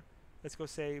 Linear. Let's go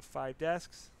say 5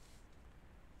 desks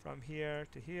from here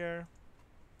to here.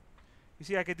 You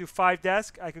see, I could do 5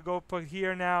 desks. I could go put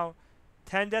here now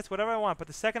 10 desks, whatever I want. But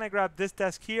the second I grab this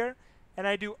desk here and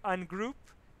I do ungroup,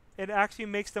 it actually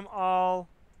makes them all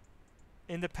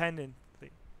independently.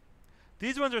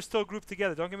 These ones are still grouped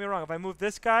together. Don't get me wrong. If I move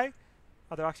this guy,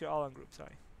 oh, they're actually all ungrouped.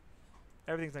 Sorry.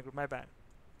 Everything's ungrouped. My bad.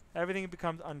 Everything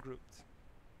becomes ungrouped.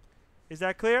 Is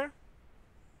that clear?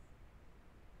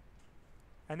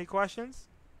 Any questions?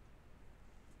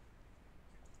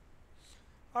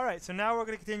 All right, so now we're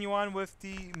going to continue on with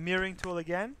the mirroring tool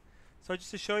again. So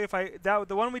just to show you,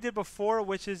 the one we did before,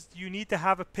 which is you need to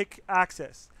have a pick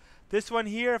axis. This one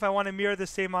here, if I want to mirror the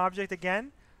same object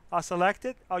again, I'll select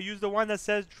it. I'll use the one that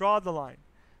says draw the line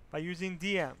by using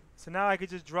DM. So now I could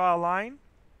just draw a line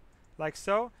like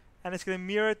so, and it's going to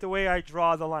mirror it the way I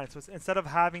draw the line. So it's, instead of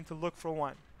having to look for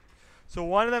one. So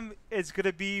one of them is going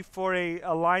to be for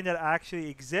a line that actually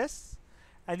exists,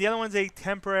 and the other one's a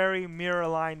temporary mirror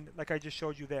line like I just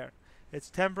showed you there. It's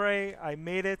temporary, I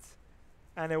made it,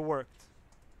 and it worked.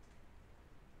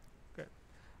 Good.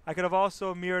 I could have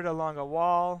also mirrored along a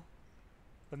wall,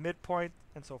 the midpoint,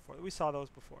 and so forth. We saw those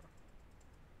before.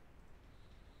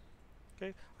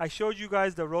 Okay. I showed you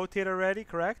guys the rotate already,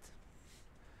 correct?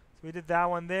 So we did that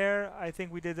one there. I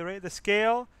think we did the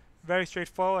scale. Very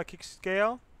straightforward. I click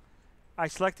scale. I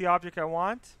select the object I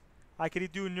want. I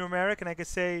could do numeric, and I could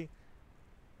say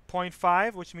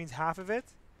 0.5, which means half of it.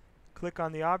 Click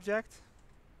on the object,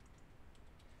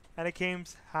 and it came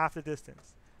half the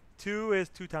distance. 2 is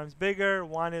 2 times bigger.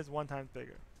 1 is 1 times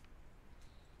bigger.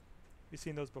 You've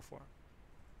seen those before.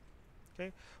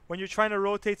 Okay. When you're trying to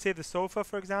rotate, say, the sofa,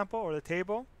 for example, or the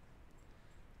table,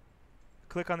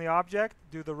 click on the object,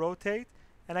 do the rotate,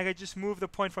 and I could just move the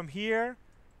point from here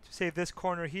to, say, this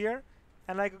corner here,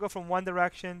 and I could go from one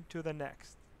direction to the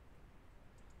next.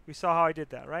 We saw how I did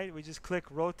that, right? We just click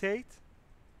rotate,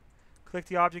 click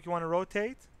the object you want to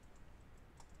rotate,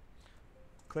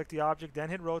 click the object, then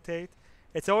hit rotate.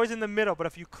 It's always in the middle, but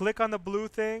if you click on the blue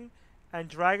thing and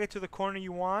drag it to the corner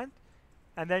you want,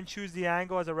 and then choose the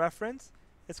angle as a reference,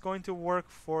 it's going to work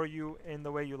for you in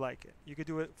the way you like it. You could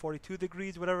do it 42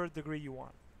 degrees, whatever degree you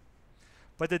want.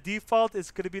 But the default is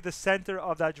going to be the center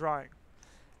of that drawing.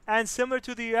 And similar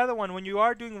to the other one, when you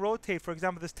are doing rotate, for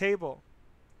example, this table,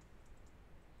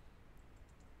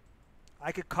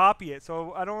 I could copy it.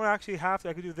 So I don't actually have to.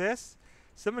 I could do this,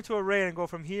 similar to array, and go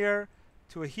from here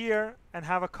to here and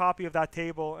have a copy of that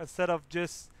table instead of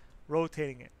just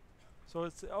rotating it. So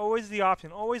it's always the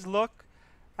option. Always look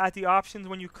at the options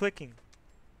when you're clicking.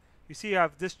 You see you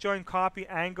have disjoint, copy,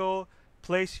 angle,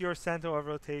 place your center of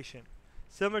rotation.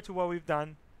 Similar to what we've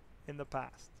done in the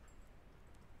past.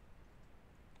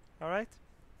 Alright?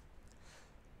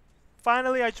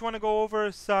 Finally, I just want to go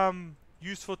over some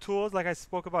useful tools like I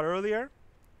spoke about earlier.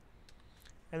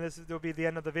 And this will be the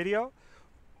end of the video.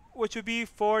 Which would be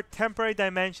for temporary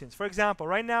dimensions. For example,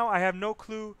 right now I have no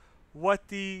clue what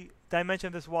the dimension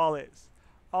of this wall is.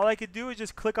 All I could do is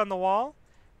just click on the wall,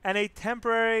 and a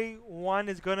temporary one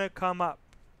is going to come up.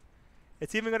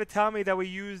 It's even going to tell me that we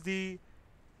use the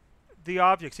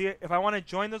object. See, if I want to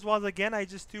join those walls again, I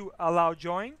just do allow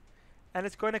join, and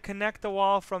it's going to connect the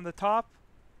wall from the top,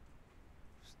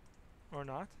 or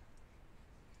not,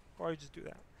 or you just do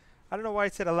that. I don't know why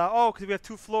it said allow. Oh, because we have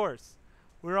 2 floors.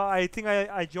 I think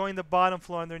I joined the bottom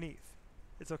floor underneath.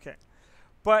 It's okay.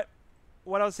 But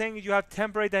what I was saying is you have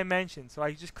temporary dimensions. So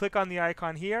I just click on the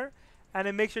icon here, and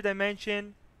it makes your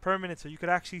dimension permanent, so you could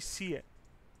actually see it.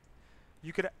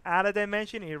 You could add a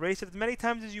dimension, erase it as many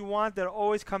times as you want. They'll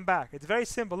always come back. It's very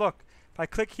simple. Look, if I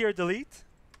click here, delete,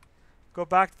 go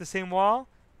back to the same wall,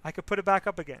 I could put it back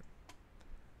up again.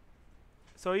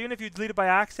 So even if you delete it by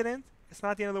accident, it's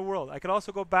not the end of the world. I could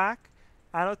also go back,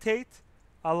 annotate,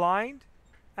 aligned,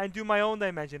 and do my own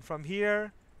dimension from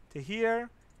here to here,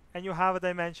 and you have a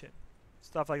dimension.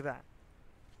 Stuff like that.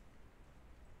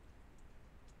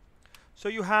 So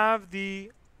you have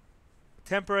the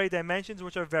temporary dimensions,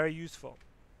 which are very useful.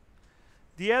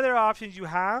 The other options you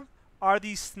have are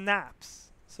these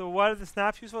snaps. So what are the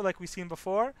snaps useful? Like we've seen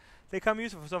before, they come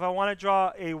useful. So if I want to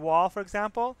draw a wall, for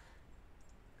example,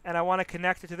 and I want to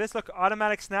connect it to this, look,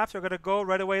 automatic snaps are going to go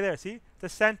right away there. See? The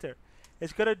center.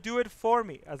 It's going to do it for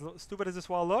me. As stupid as this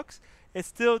wall looks, it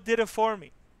still did it for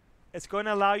me. It's going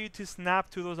to allow you to snap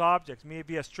to those objects.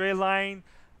 Maybe a straight line,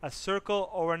 a circle,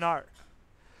 or an arc.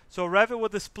 So Revit will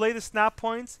display the snap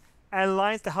points and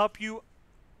lines to help you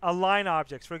align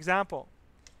objects. For example,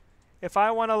 if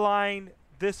I want to align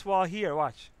this wall here,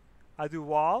 watch. I do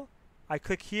wall, I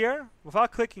click here,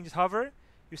 without clicking, just hover.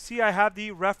 You see I have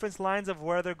the reference lines of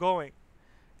where they're going.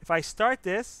 If I start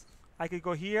this, I could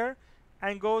go here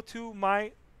and go to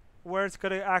my where it's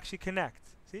going to actually connect.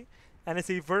 See? And it's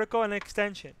a vertical and an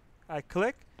extension. I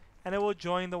click and it will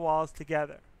join the walls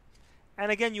together.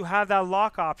 And again, you have that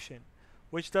lock option,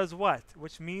 which does what?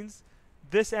 Which means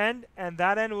this end and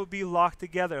that end will be locked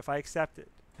together if I accept it,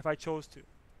 if I chose to.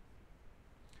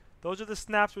 Those are the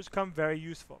snaps which come very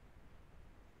useful.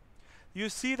 You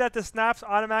see that the snaps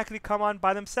automatically come on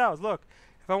by themselves. Look,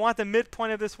 if I want the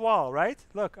midpoint of this wall, right?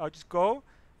 Look, I'll just go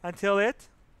until it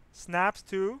snaps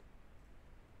to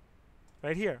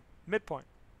right here, midpoint.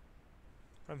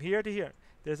 From here to here.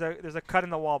 There's a cut in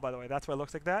the wall, by the way. That's why it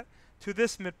looks like that. To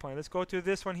this midpoint. Let's go to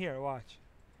this one here. Watch.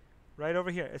 Right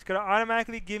over here. It's going to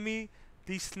automatically give me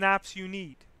the snaps you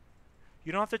need.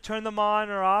 You don't have to turn them on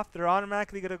or off. They're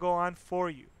automatically going to go on for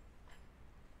you.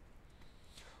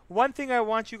 One thing I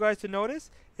want you guys to notice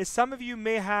is some of you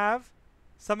may have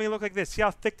something look like this. See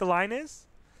how thick the line is?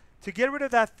 To get rid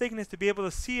of that thickness, to be able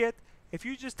to see it, if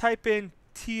you just type in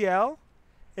TL,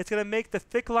 it's going to make the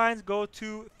thick lines go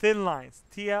to thin lines.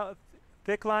 TL,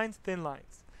 thick lines, thin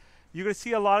lines. You're going to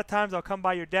see a lot of times I'll come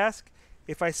by your desk.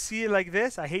 If I see it like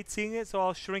this, I hate seeing it, so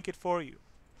I'll shrink it for you.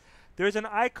 There's an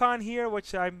icon here,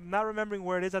 which I'm not remembering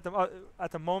where it is at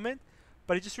the moment,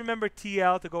 but just remember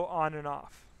TL to go on and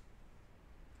off.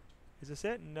 Is this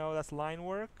it? No, that's line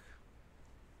work.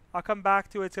 I'll come back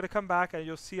to it. It's going to come back, and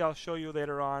you'll see I'll show you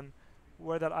later on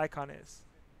where that icon is.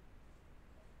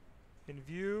 In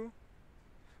view.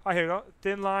 Oh, here we go.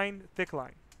 Thin line, thick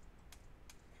line.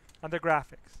 Under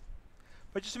graphics.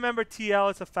 But just remember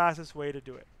TL is the fastest way to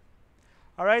do it.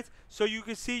 Alright, so you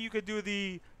can see you could do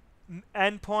the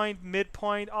endpoint,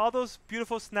 midpoint, all those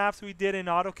beautiful snaps we did in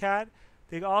AutoCAD.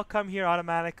 They all come here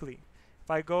automatically. If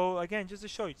I go, again, just to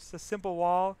show you, just a simple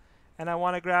wall, and I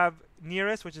want to grab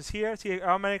nearest, which is here. See, it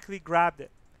automatically grabbed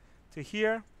it. To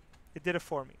here, it did it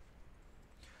for me.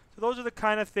 So those are the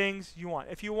kind of things you want.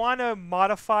 If you want to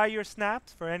modify your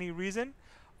snaps for any reason,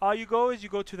 all you go is you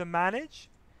go to the Manage,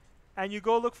 and you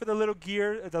go look for the little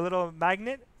gear, the little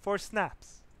magnet for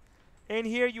snaps. In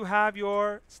here you have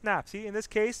your snaps. See, in this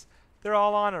case, they're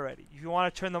all on already. If you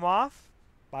want to turn them off,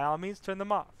 by all means, turn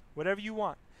them off. Whatever you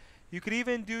want. You could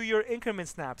even do your increment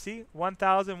snap. See,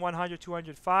 1,000, 100,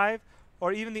 205,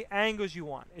 or even the angles you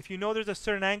want. If you know there's a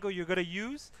certain angle you're going to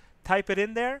use, type it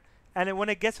in there, and when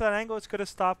it gets to that angle, it's going to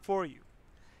stop for you.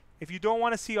 If you don't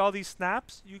want to see all these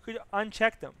snaps, you could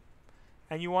uncheck them.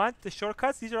 And you want the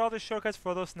shortcuts, these are all the shortcuts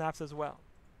for those snaps as well.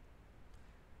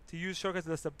 To use shortcuts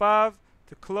list above,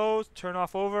 to close, turn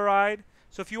off override.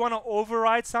 So if you want to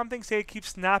override something, say it keeps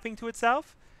snapping to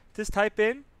itself, just type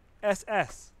in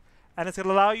SS. And it's going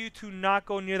to allow you to not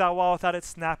go near that wall without it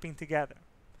snapping together.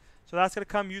 So that's going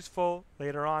to come useful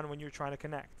later on when you're trying to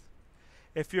connect.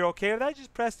 If you're okay with that,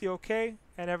 just press the OK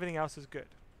and everything else is good.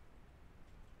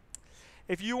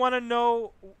 If you want to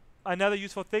know another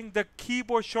useful thing, the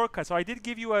keyboard shortcut. So I did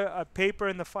give you a paper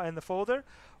in the folder,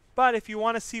 but if you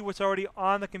want to see what's already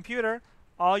on the computer,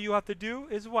 all you have to do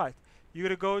is what? You're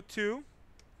going to go to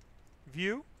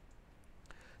View,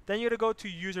 then you're going to go to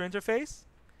User Interface,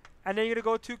 and then you're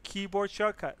going to go to Keyboard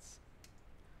Shortcuts.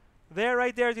 There,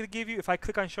 right there is going to give you, if I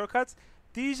click on Shortcuts,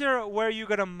 these are where you're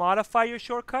going to modify your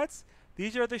shortcuts.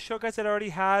 These are the shortcuts that it already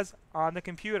has on the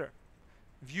computer.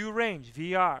 View Range,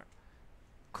 VR.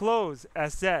 Close,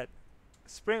 SZ.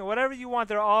 Spring, whatever you want,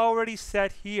 they're already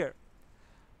set here.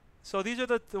 So these are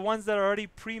the ones that are already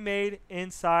pre-made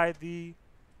inside the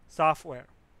software.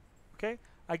 Okay?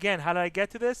 Again, how did I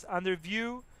get to this? Under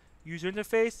View, User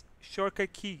Interface,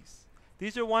 Shortcut Keys.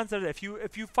 These are ones that if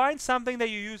you find something that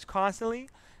you use constantly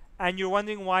and you're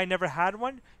wondering why I never had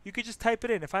one, you could just type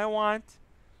it in. If I want,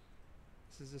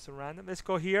 this is just a random, let's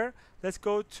go here. Let's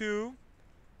go to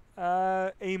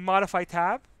a Modify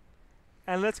tab.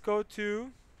 And let's go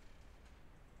to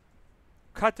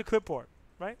Cut to Clipboard,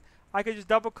 right? I could just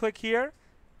double click here.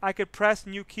 I could press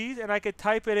New Keys and I could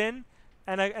type it in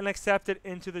and accept it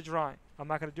into the drawing. I'm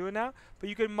not going to do it now, but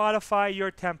you can modify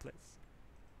your templates.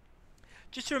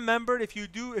 Just remember, if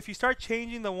you start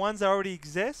changing the ones that already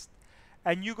exist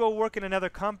and you go work in another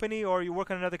company or you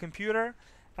work on another computer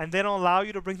and they don't allow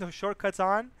you to bring those shortcuts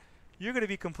on, you're going to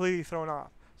be completely thrown off.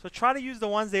 So try to use the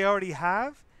ones they already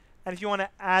have. And if you want to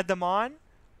add them on,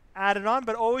 add it on,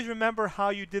 but always remember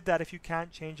how you did that if you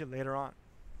can't change it later on.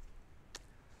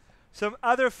 Some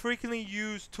other frequently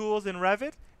used tools in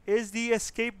Revit is the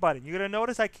escape button. You're going to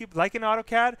notice I keep, like in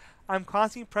AutoCAD, I'm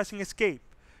constantly pressing escape.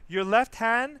 Your left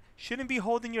hand shouldn't be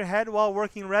holding your head while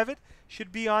working Revit,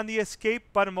 should be on the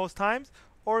escape button most times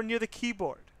or near the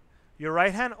keyboard. Your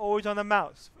right hand always on the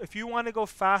mouse. If you want to go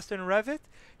faster in Revit,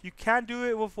 you can't do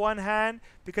it with one hand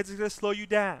because it's going to slow you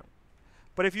down.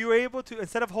 But if you're able to,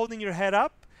 instead of holding your head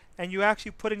up and you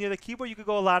actually put it near the keyboard, you could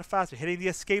go a lot faster, hitting the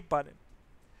escape button.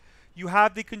 You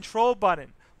have the control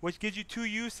button, which gives you two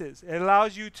uses. It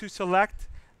allows you to select,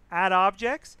 add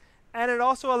objects, and it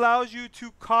also allows you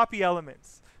to copy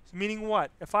elements. So meaning what?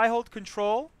 If I hold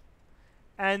control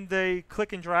and the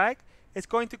click and drag, it's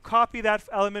going to copy that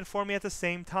element for me at the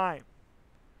same time.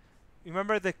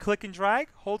 Remember the click and drag?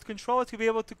 Hold control to be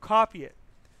able to copy it.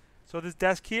 So this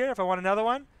desk here, if I want another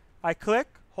one, I click,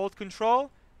 hold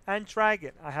control, and drag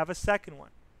it. I have a second one.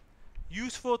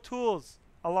 Useful tools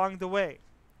along the way.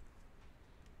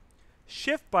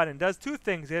 Shift button does two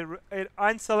things. It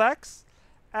unselects,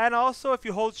 and also if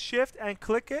you hold shift and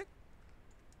click it,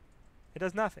 it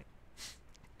does nothing.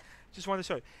 Just wanted to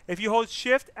show you. If you hold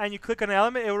shift and you click on an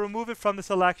element, it will remove it from the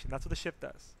selection. That's what the shift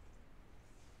does.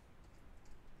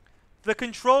 The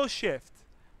control shift,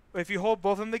 if you hold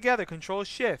both of them together, control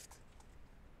shift,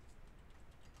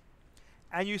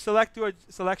 and you select through a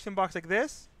selection box like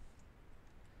this,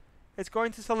 it's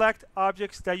going to select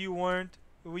objects that you want.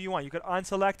 You could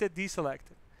unselect it,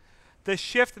 deselect it. The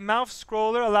shift mouse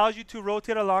scroller allows you to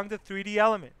rotate along the 3D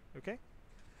element. Okay.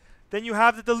 Then you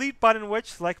have the delete button,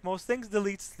 which, like most things,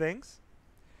 deletes things.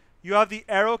 You have the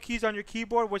arrow keys on your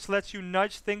keyboard, which lets you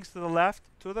nudge things to the left,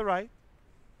 to the right.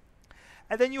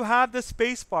 And then you have the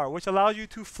space bar, which allows you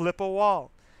to flip a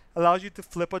wall, allows you to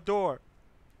flip a door,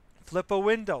 flip a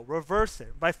window, reverse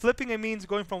it. By flipping, it means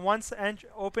going from one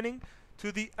opening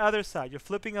to the other side. You're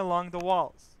flipping along the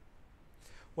walls.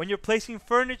 When you're placing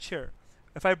furniture,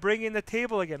 if I bring in the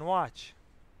table again, watch.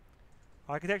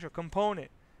 Architectural component.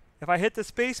 If I hit the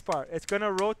space bar, it's going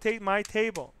to rotate my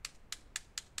table.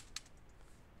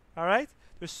 All right?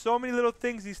 There's so many little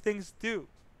things these things do.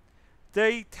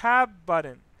 The tab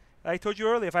button. I told you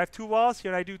earlier, if I have two walls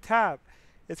here and I do tab,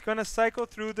 it's going to cycle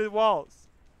through the walls.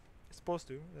 It's supposed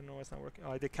to. I don't know why it's not working.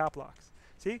 Oh, I did cap locks.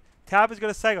 See? Tab is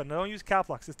going to cycle. No, don't use cap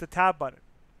locks. It's the tab button.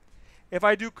 If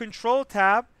I do control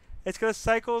tab, it's going to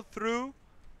cycle through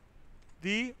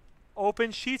the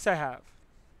open sheets I have.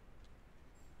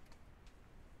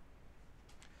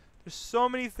 There's so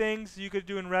many things you could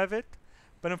do in Revit,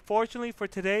 but unfortunately for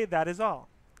today, that is all.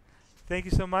 Thank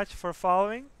you so much for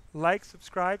following. Like,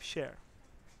 subscribe, share,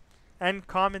 and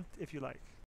comment if you like.